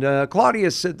 and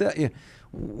Claudius said that.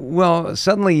 Well,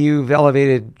 suddenly you've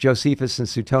elevated Josephus and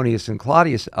Suetonius and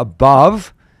Claudius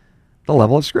above the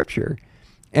level of Scripture.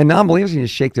 And non-believers can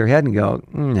just shake their head and go,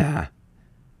 nah,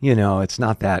 it's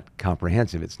not that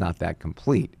comprehensive. It's not that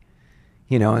complete.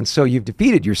 And so you've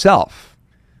defeated yourself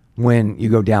when you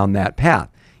go down that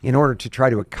path. In order to try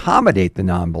to accommodate the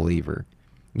non-believer,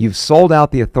 you've sold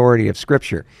out the authority of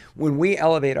Scripture. When we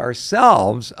elevate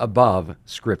ourselves above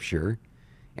Scripture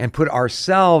and put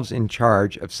ourselves in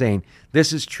charge of saying,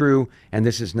 this is true and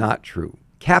this is not true.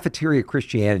 Cafeteria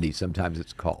Christianity, sometimes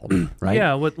it's called, right?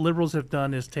 Yeah, what liberals have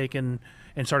done is taken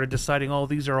and started deciding,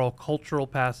 these are all cultural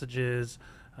passages.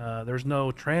 There's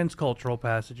no transcultural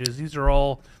passages. These are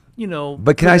all,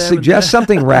 But can I suggest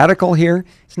something radical here?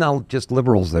 It's not just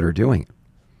liberals that are doing it.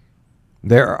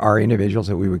 There are individuals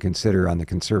that we would consider on the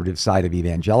conservative side of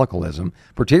evangelicalism,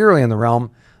 particularly in the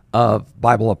realm of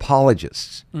Bible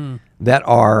apologists, that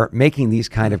are making these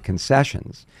kind of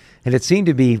concessions. And it seemed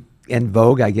to be in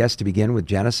vogue, I guess, to begin with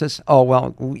Genesis. Oh,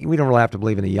 well, we don't really have to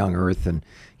believe in a young earth and,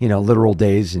 literal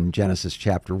days in Genesis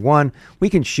chapter 1. We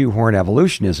can shoehorn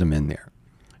evolutionism in there.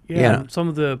 Yeah, some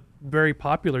of the very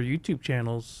popular YouTube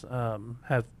channels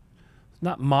have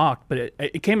not mocked, but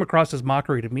it came across as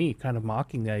mockery to me, kind of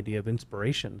mocking the idea of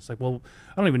inspiration. It's like, well,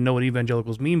 I don't even know what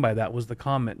evangelicals mean by that, was the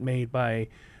comment made by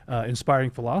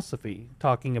Inspiring Philosophy,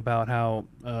 talking about how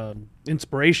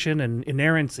inspiration and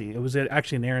inerrancy, it was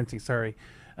actually inerrancy, sorry,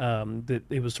 that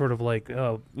it was sort of like,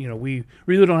 we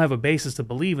really don't have a basis to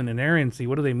believe in inerrancy.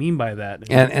 What do they mean by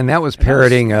that? And that was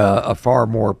parroting a far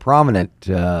more prominent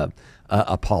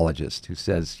apologist who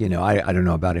says, I don't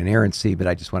know about inerrancy, but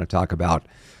I just want to talk about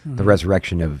the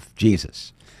resurrection of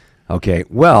Jesus. Okay,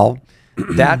 well,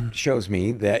 that shows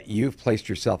me that you've placed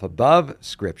yourself above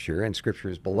Scripture and Scripture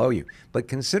is below you. But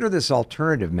consider this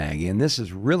alternative, Maggie, and this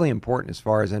is really important as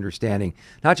far as understanding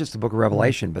not just the book of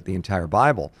Revelation, but the entire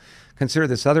Bible. Consider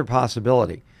this other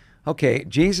possibility. Okay,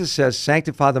 Jesus says,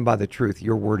 sanctify them by the truth.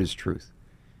 Your word is truth.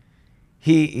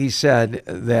 He said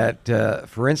that,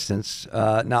 for instance,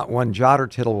 not one jot or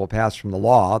tittle will pass from the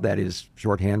law, that is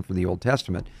shorthand for the Old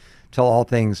Testament, till all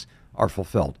things are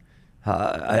fulfilled.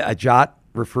 A jot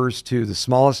refers to the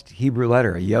smallest Hebrew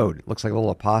letter, a yod. It looks like a little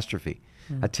apostrophe.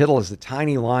 A tittle is the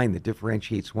tiny line that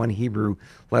differentiates one Hebrew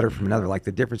letter from another, like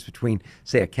the difference between,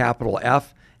 say, a capital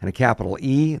F and a capital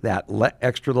E, that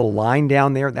extra little line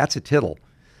down there, that's a tittle.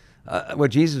 What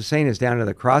Jesus is saying is down to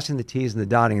the crossing the T's and the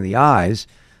dotting of the I's,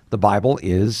 the Bible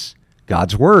is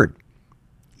God's Word.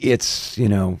 It's,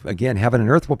 again, heaven and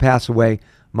earth will pass away.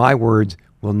 My words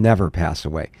will never pass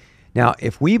away. Now,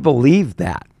 if we believe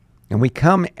that, and we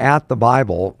come at the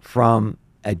Bible from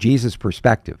a Jesus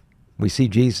perspective, we see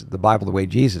the Bible the way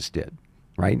Jesus did,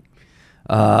 right?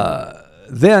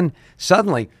 Then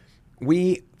suddenly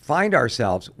we find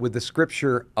ourselves with the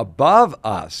Scripture above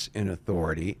us in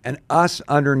authority and us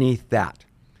underneath that.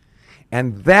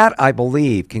 And that, I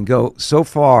believe, can go so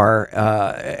far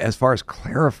as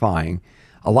clarifying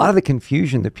a lot of the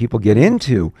confusion that people get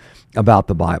into about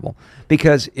the Bible.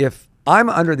 Because if I'm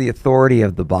under the authority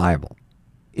of the Bible,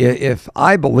 if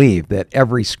I believe that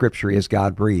every scripture is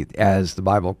God-breathed, as the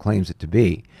Bible claims it to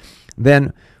be,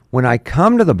 then when I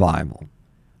come to the Bible,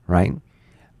 right,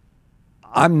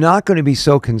 I'm not going to be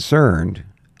so concerned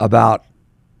about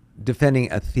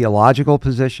defending a theological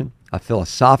position, a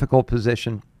philosophical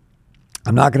position.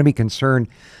 I'm not going to be concerned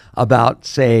about,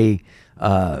 say,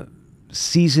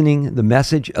 seasoning the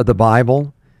message of the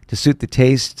Bible to suit the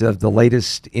taste of the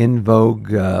latest in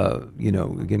vogue,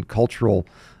 again, cultural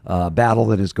battle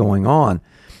that is going on.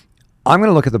 I'm going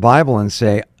to look at the Bible and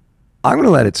say, I'm going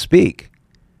to let it speak.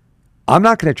 I'm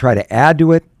not going to try to add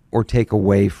to it or take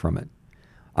away from it.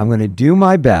 I'm going to do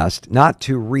my best not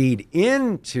to read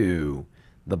into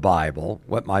the Bible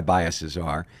what my biases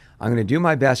are. I'm going to do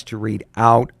my best to read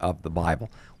out of the Bible.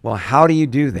 Well, how do you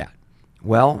do that?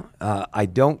 Well, I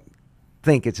don't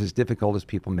think it's as difficult as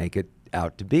people make it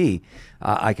out to be.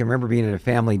 I can remember being at a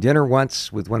family dinner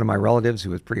once with one of my relatives who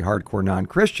was pretty hardcore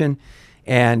non-Christian,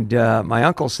 and my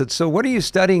uncle said, "So what are you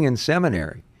studying in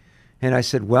seminary?" And I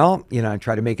said, well, I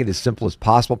try to make it as simple as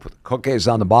possible. Put the cookies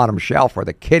on the bottom shelf where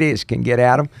the kiddies can get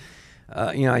at them.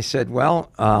 I said,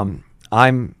 well,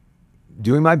 I'm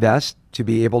doing my best to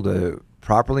be able to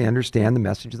properly understand the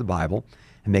message of the Bible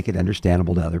and make it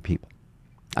understandable to other people.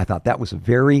 I thought that was a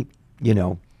very,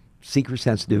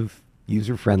 seeker-sensitive,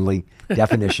 user-friendly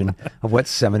definition of what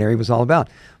seminary was all about.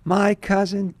 My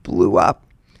cousin blew up.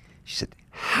 She said,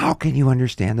 how can you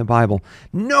understand the Bible?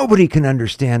 Nobody can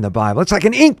understand the Bible. It's like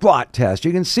an ink blot test.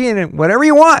 You can see in it whatever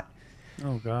you want.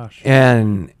 Oh, gosh.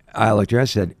 And I looked at her and I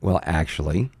said, well,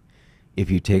 actually, if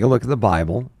you take a look at the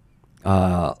Bible,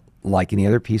 like any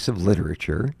other piece of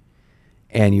literature,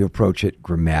 and you approach it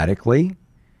grammatically,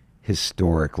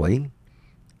 historically,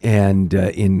 and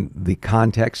in the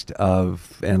context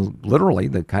of, and literally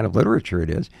the kind of literature it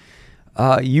is,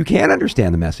 you can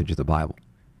understand the message of the Bible.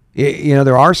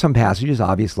 There are some passages,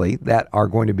 obviously, that are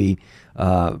going to be,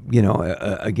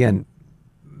 again,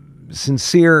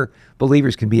 sincere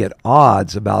believers can be at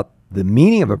odds about the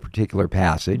meaning of a particular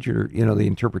passage or, the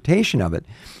interpretation of it.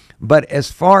 But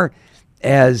as far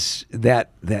as that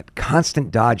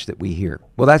constant dodge that we hear,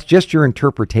 well, that's just your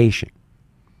interpretation.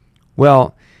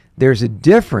 Well, there's a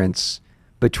difference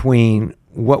between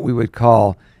what we would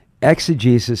call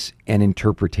exegesis and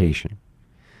interpretation.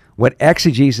 What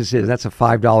exegesis is, that's a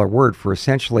 $5 word for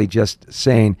essentially just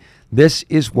saying, this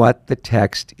is what the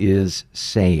text is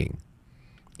saying.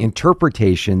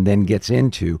 Interpretation then gets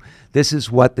into, this is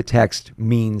what the text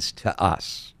means to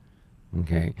us.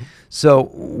 Okay? So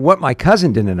what my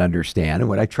cousin didn't understand, and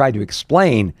what I tried to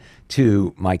explain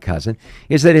to my cousin,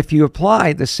 is that if you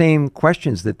apply the same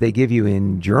questions that they give you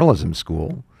in journalism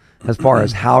school, as far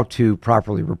as how to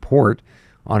properly report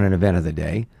on an event of the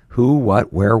day, who,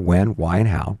 what, where, when, why, and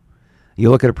how, you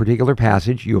look at a particular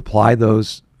passage, you apply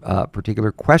those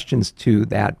particular questions to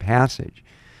that passage,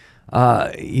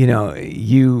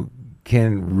 you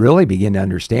can really begin to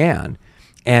understand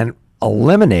and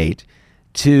eliminate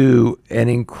to an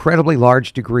incredibly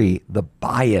large degree the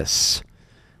bias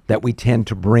that we tend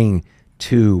to bring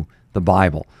to the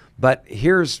Bible. But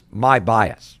here's my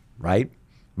bias, right?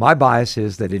 My bias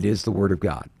is that it is the Word of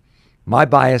God. My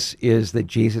bias is that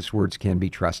Jesus' words can be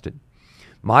trusted.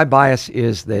 My bias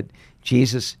is that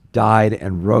Jesus died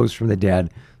and rose from the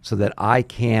dead so that I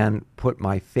can put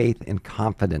my faith and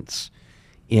confidence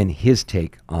in his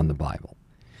take on the Bible.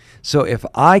 So if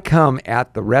I come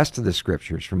at the rest of the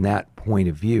scriptures from that point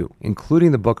of view,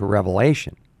 including the book of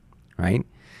Revelation, right?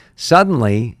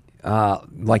 Suddenly,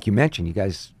 like you mentioned, you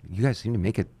guys seem to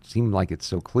make it seem like it's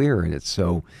so clear and it's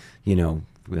so,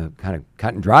 kind of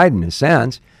cut and dried in a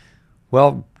sense.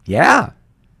 Well, yeah,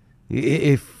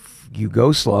 if you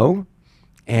go slow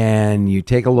and you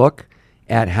take a look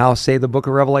at how, say, the book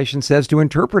of Revelation says to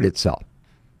interpret itself.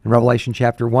 In Revelation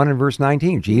chapter 1 and verse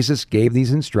 19, Jesus gave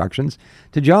these instructions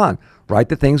to John. Write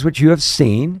the things which you have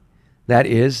seen, that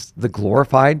is, the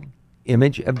glorified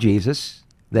image of Jesus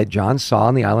that John saw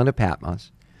on the island of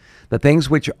Patmos. The things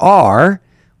which are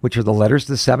the letters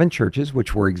to the 7 churches,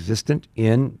 which were existent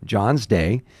in John's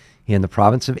day in the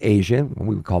province of Asia, what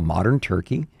we would call modern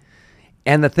Turkey.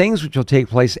 And the things which will take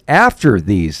place after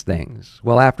these things.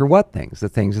 Well, after what things? The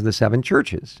things of the 7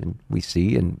 churches. And we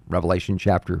see in Revelation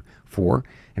chapter 4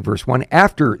 and verse 1,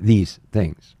 after these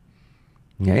things.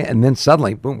 Okay, and then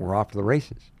suddenly, boom, we're off to the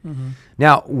races. Mm-hmm.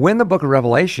 Now, when the book of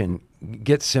Revelation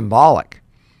gets symbolic,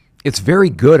 it's very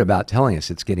good about telling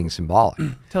us it's getting symbolic.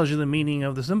 Tells you the meaning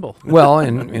of the symbol. Well,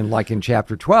 and like in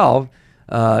chapter 12,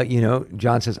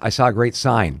 John says, I saw a great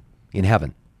sign in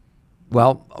heaven.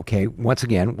 Well, okay, once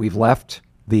again, we've left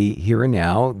the here and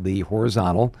now, the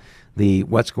horizontal, the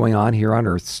what's going on here on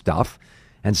earth stuff,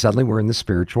 and suddenly we're in the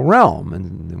spiritual realm.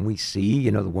 And then we see,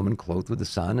 the woman clothed with the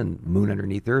sun and moon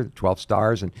underneath her, 12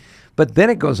 stars. But then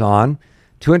it goes on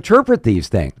to interpret these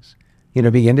things,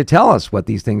 begin to tell us what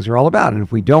these things are all about. And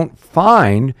if we don't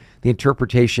find the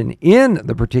interpretation in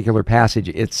the particular passage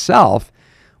itself,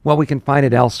 well, we can find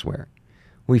it elsewhere.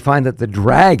 We find that the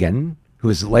dragon, who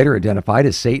is later identified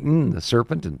as Satan, the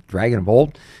serpent and dragon of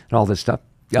old, and all this stuff,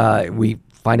 we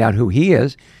find out who he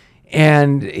is.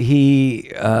 And he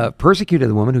persecuted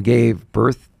the woman who gave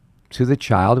birth to the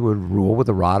child who would rule with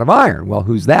a rod of iron. Well,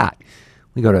 who's that?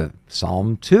 We go to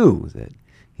Psalm 2, that,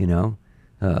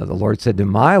 the Lord said to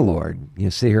my Lord,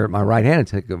 sit here at my right hand and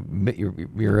take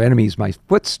your enemies my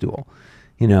footstool.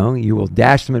 You will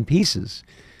dash them in pieces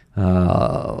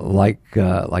like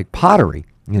pottery.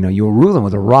 You will rule them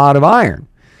with a rod of iron.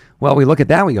 Well, we look at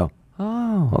that and we go,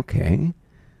 oh, okay.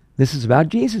 This is about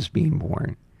Jesus being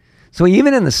born. So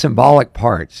even in the symbolic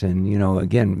parts, and,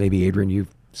 again, maybe, Adrian,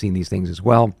 you've seen these things as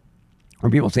well, where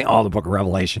people say, the book of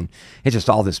Revelation, it's just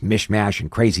all this mishmash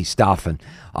and crazy stuff and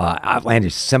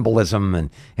outlandish symbolism, and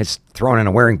it's thrown in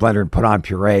a wearing blender and put on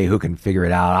puree. Who can figure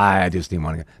it out? I just didn't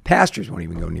want to go. Pastors won't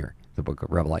even go near the book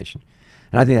of Revelation.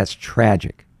 And I think that's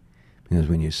tragic, because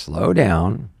when you slow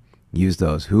down, use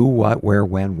those who, what, where,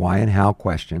 when, why, and how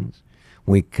questions,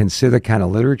 we consider the kind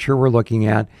of literature we're looking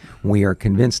at, we are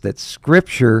convinced that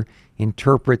Scripture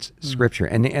interprets Scripture.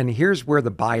 And here's where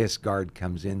the bias guard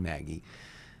comes in, Maggie.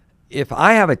 If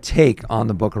I have a take on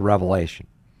the book of Revelation,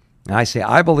 and I say,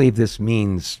 I believe this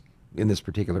means, in this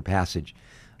particular passage,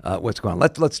 what's going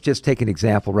on. Let's just take an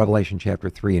example, Revelation chapter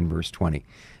 3 and verse 20.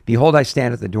 Behold, I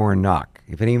stand at the door and knock.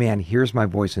 If any man hears my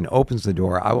voice and opens the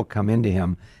door, I will come into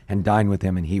him and dine with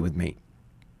him and he with me.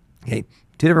 Okay,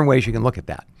 two different ways you can look at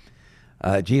that.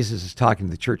 Jesus is talking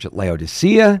to the church at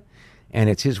Laodicea, and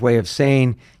it's his way of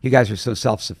saying, you guys are so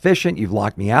self-sufficient, you've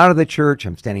locked me out of the church,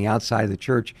 I'm standing outside of the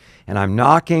church, and I'm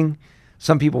knocking.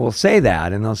 Some people will say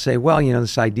that, and they'll say, well,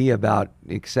 this idea about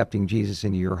accepting Jesus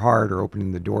into your heart or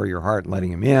opening the door of your heart and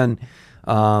letting him in,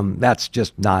 that's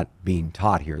just not being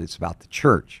taught here. It's about the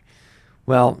church.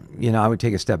 Well, I would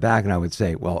take a step back and I would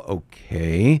say, well,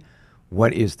 okay,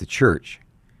 what is the church?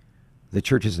 The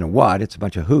church isn't a what, it's a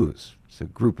bunch of who's. It's a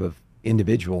group of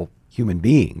individual human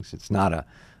beings. It's not a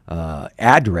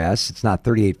address. It's not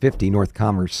 3850 North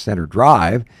Commerce Center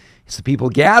Drive. It's the people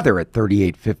gather at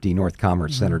 3850 North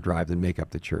Commerce Center Drive that make up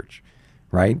the church,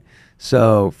 right?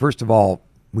 So first of all,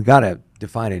 we got to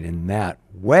define it in that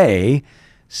way.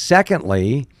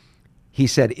 Secondly, he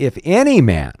said, if any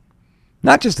man,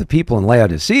 not just the people in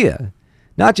Laodicea,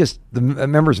 not just the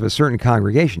members of a certain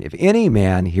congregation, if any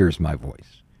man hears my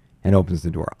voice and opens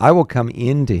the door, I will come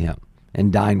into him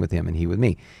and dine with him and he with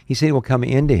me. He said he will come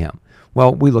into him.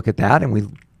 Well, we look at that and we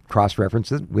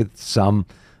cross-reference it with some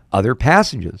other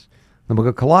passages. The book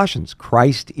of Colossians,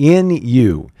 Christ in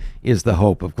you is the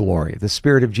hope of glory. If the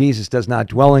Spirit of Jesus does not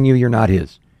dwell in you, you're not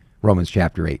his. Romans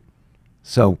chapter 8.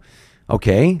 So,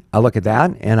 okay, I look at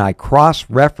that and I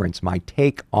cross-reference my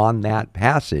take on that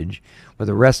passage with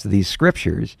the rest of these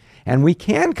scriptures, and we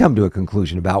can come to a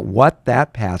conclusion about what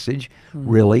that passage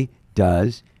really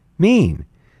does mean.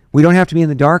 We don't have to be in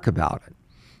the dark about it,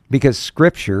 because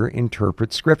Scripture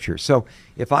interprets Scripture. So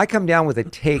if I come down with a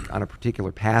take on a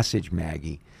particular passage,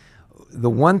 Maggie, the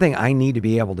one thing I need to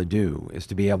be able to do is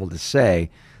to be able to say,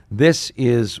 this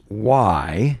is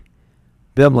why,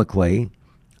 biblically,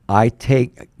 I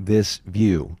take this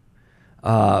view.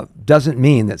 Doesn't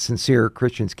mean that sincere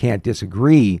Christians can't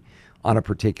disagree on a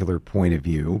particular point of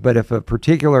view, but if a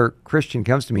particular Christian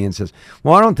comes to me and says,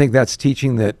 well, I don't think that's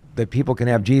teaching that people can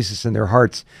have Jesus in their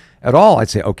hearts at all, I'd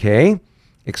say, okay,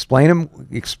 explain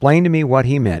to me what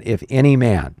he meant. If any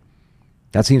man,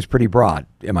 that seems pretty broad.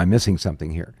 Am I missing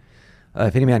something here?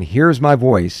 If any man hears my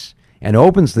voice and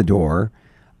opens the door,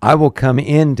 I will come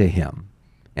into him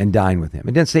and dine with him.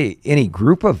 It didn't say any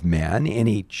group of men,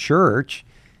 any church.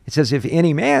 It says if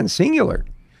any man, singular.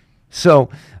 So,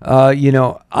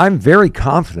 I'm very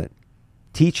confident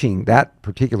teaching that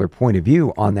particular point of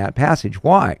view on that passage.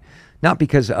 Why? Not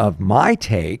because of my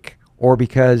take or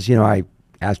because, I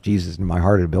asked Jesus in my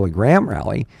heart at a Billy Graham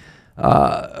rally,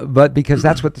 but because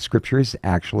that's what the Scripture is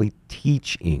actually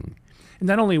teaching. And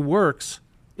that only works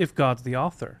if God's the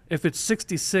author. If it's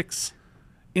 66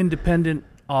 independent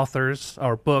authors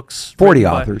or books. 40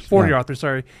 authors. 40 authors,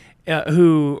 sorry,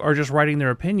 who are just writing their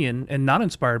opinion and not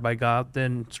inspired by God,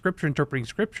 then Scripture, interpreting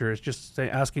Scripture, is just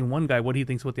asking one guy what he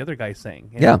thinks what the other guy's saying.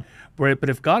 And, yeah. But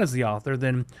if God is the author,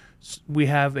 then we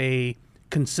have a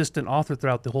consistent author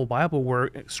throughout the whole Bible,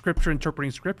 where Scripture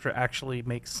interpreting Scripture actually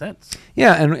makes sense.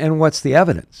 Yeah, and what's the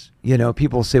evidence? You know,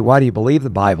 people say, why do you believe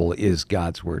the Bible is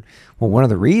God's Word? Well, one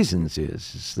of the reasons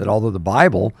is that although the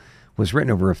Bible was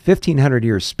written over a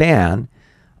 1,500-year span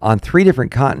on 3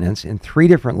 different continents in 3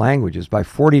 different languages by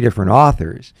 40 different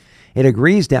authors, it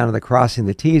agrees down to the crossing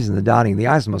the T's and the dotting the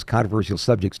I's, the most controversial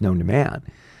subjects known to man.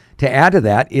 To add to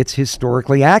that, it's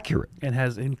historically accurate. And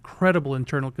has incredible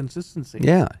internal consistency.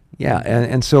 Yeah.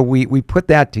 And so we put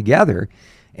that together,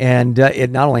 and it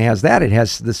not only has that, it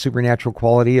has the supernatural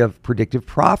quality of predictive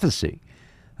prophecy,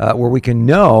 where we can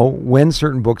know when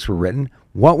certain books were written,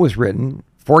 what was written,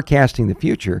 forecasting the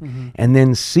future, and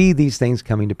then see these things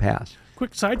coming to pass.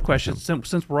 Quick side question,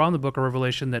 since we're on the book of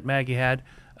Revelation that Maggie had,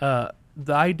 the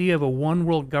idea of a one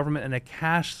world government and a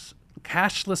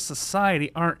cashless society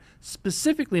aren't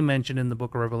specifically mentioned in the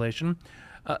book of Revelation.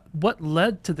 What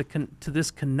led to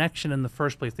this connection in the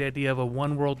first place, the idea of a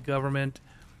one world government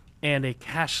and a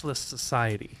cashless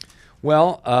society?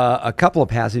 Well, a couple of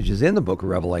passages in the book of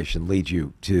Revelation lead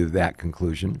you to that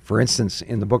conclusion. For instance,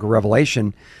 in the book of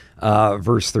Revelation,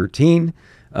 verse 13,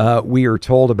 we are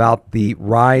told about the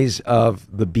rise of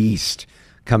the beast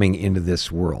coming into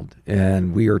this world.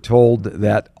 And we are told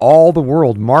that all the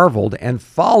world marveled and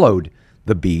followed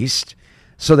the beast.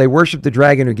 So they worshiped the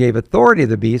dragon who gave authority to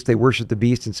the beast. They worshiped the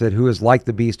beast and said, who is like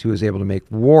the beast, who is able to make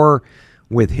war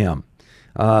with him?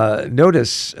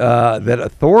 Notice that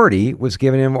authority was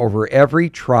given him over every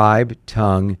tribe,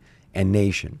 tongue, and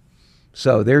nation.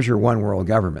 So there's your one world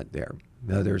government there.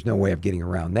 There's no way of getting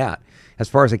around that. As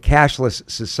far as a cashless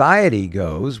society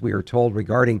goes, we are told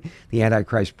regarding the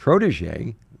Antichrist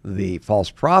protege, the false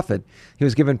prophet, he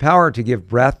was given power to give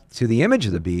breath to the image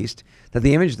of the beast, that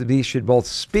the image of the beast should both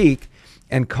speak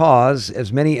and cause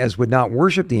as many as would not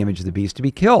worship the image of the beast to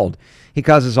be killed. He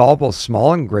causes all, both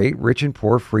small and great, rich and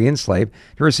poor, free and slave,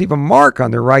 to receive a mark on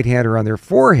their right hand or on their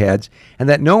foreheads, and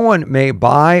that no one may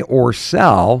buy or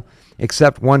sell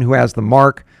except one who has the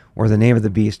mark or the name of the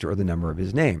beast or the number of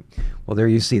his name. Well, there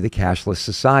you see the cashless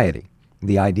society,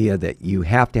 the idea that you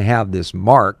have to have this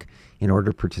mark in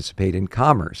order to participate in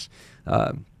commerce.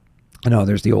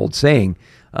 There's the old saying,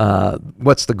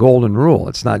 what's the golden rule?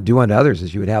 It's not do unto others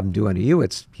as you would have them do unto you.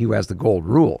 It's he who has the gold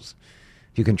rules.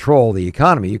 If you control the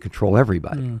economy, you control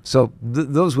everybody. So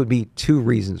those would be 2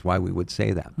 reasons why we would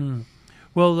say that.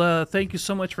 Well, thank you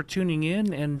so much for tuning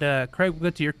in. And Craig, we'll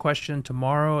get to your question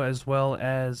tomorrow, as well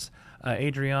as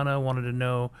Adriana wanted to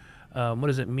know what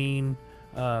does it mean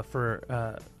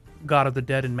for God of the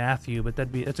dead in Matthew, but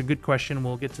that's a good question.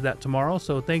 We'll get to that tomorrow.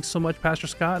 So thanks so much, Pastor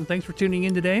Scott, and thanks for tuning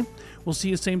in today. We'll see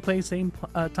you same place, same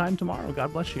time tomorrow.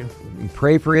 God bless you.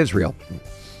 Pray for Israel.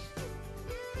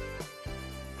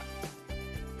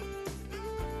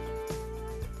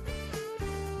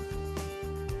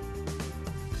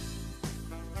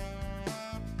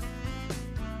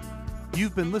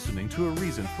 You've been listening to A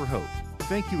Reason for Hope.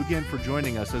 Thank you again for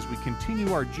joining us as we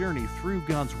continue our journey through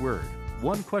God's Word,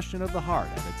 one question of the heart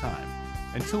at a time.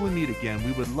 Until we meet again,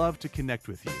 we would love to connect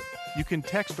with you. You can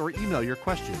text or email your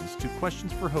questions to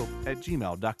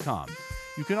questionsforhope@gmail.com.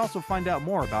 You can also find out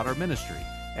more about our ministry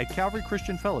at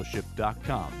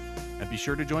calvarychristianfellowship.com. And be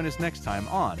sure to join us next time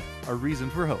on A Reason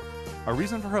for Hope. A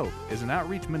Reason for Hope is an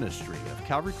outreach ministry of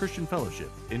Calvary Christian Fellowship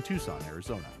in Tucson,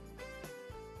 Arizona.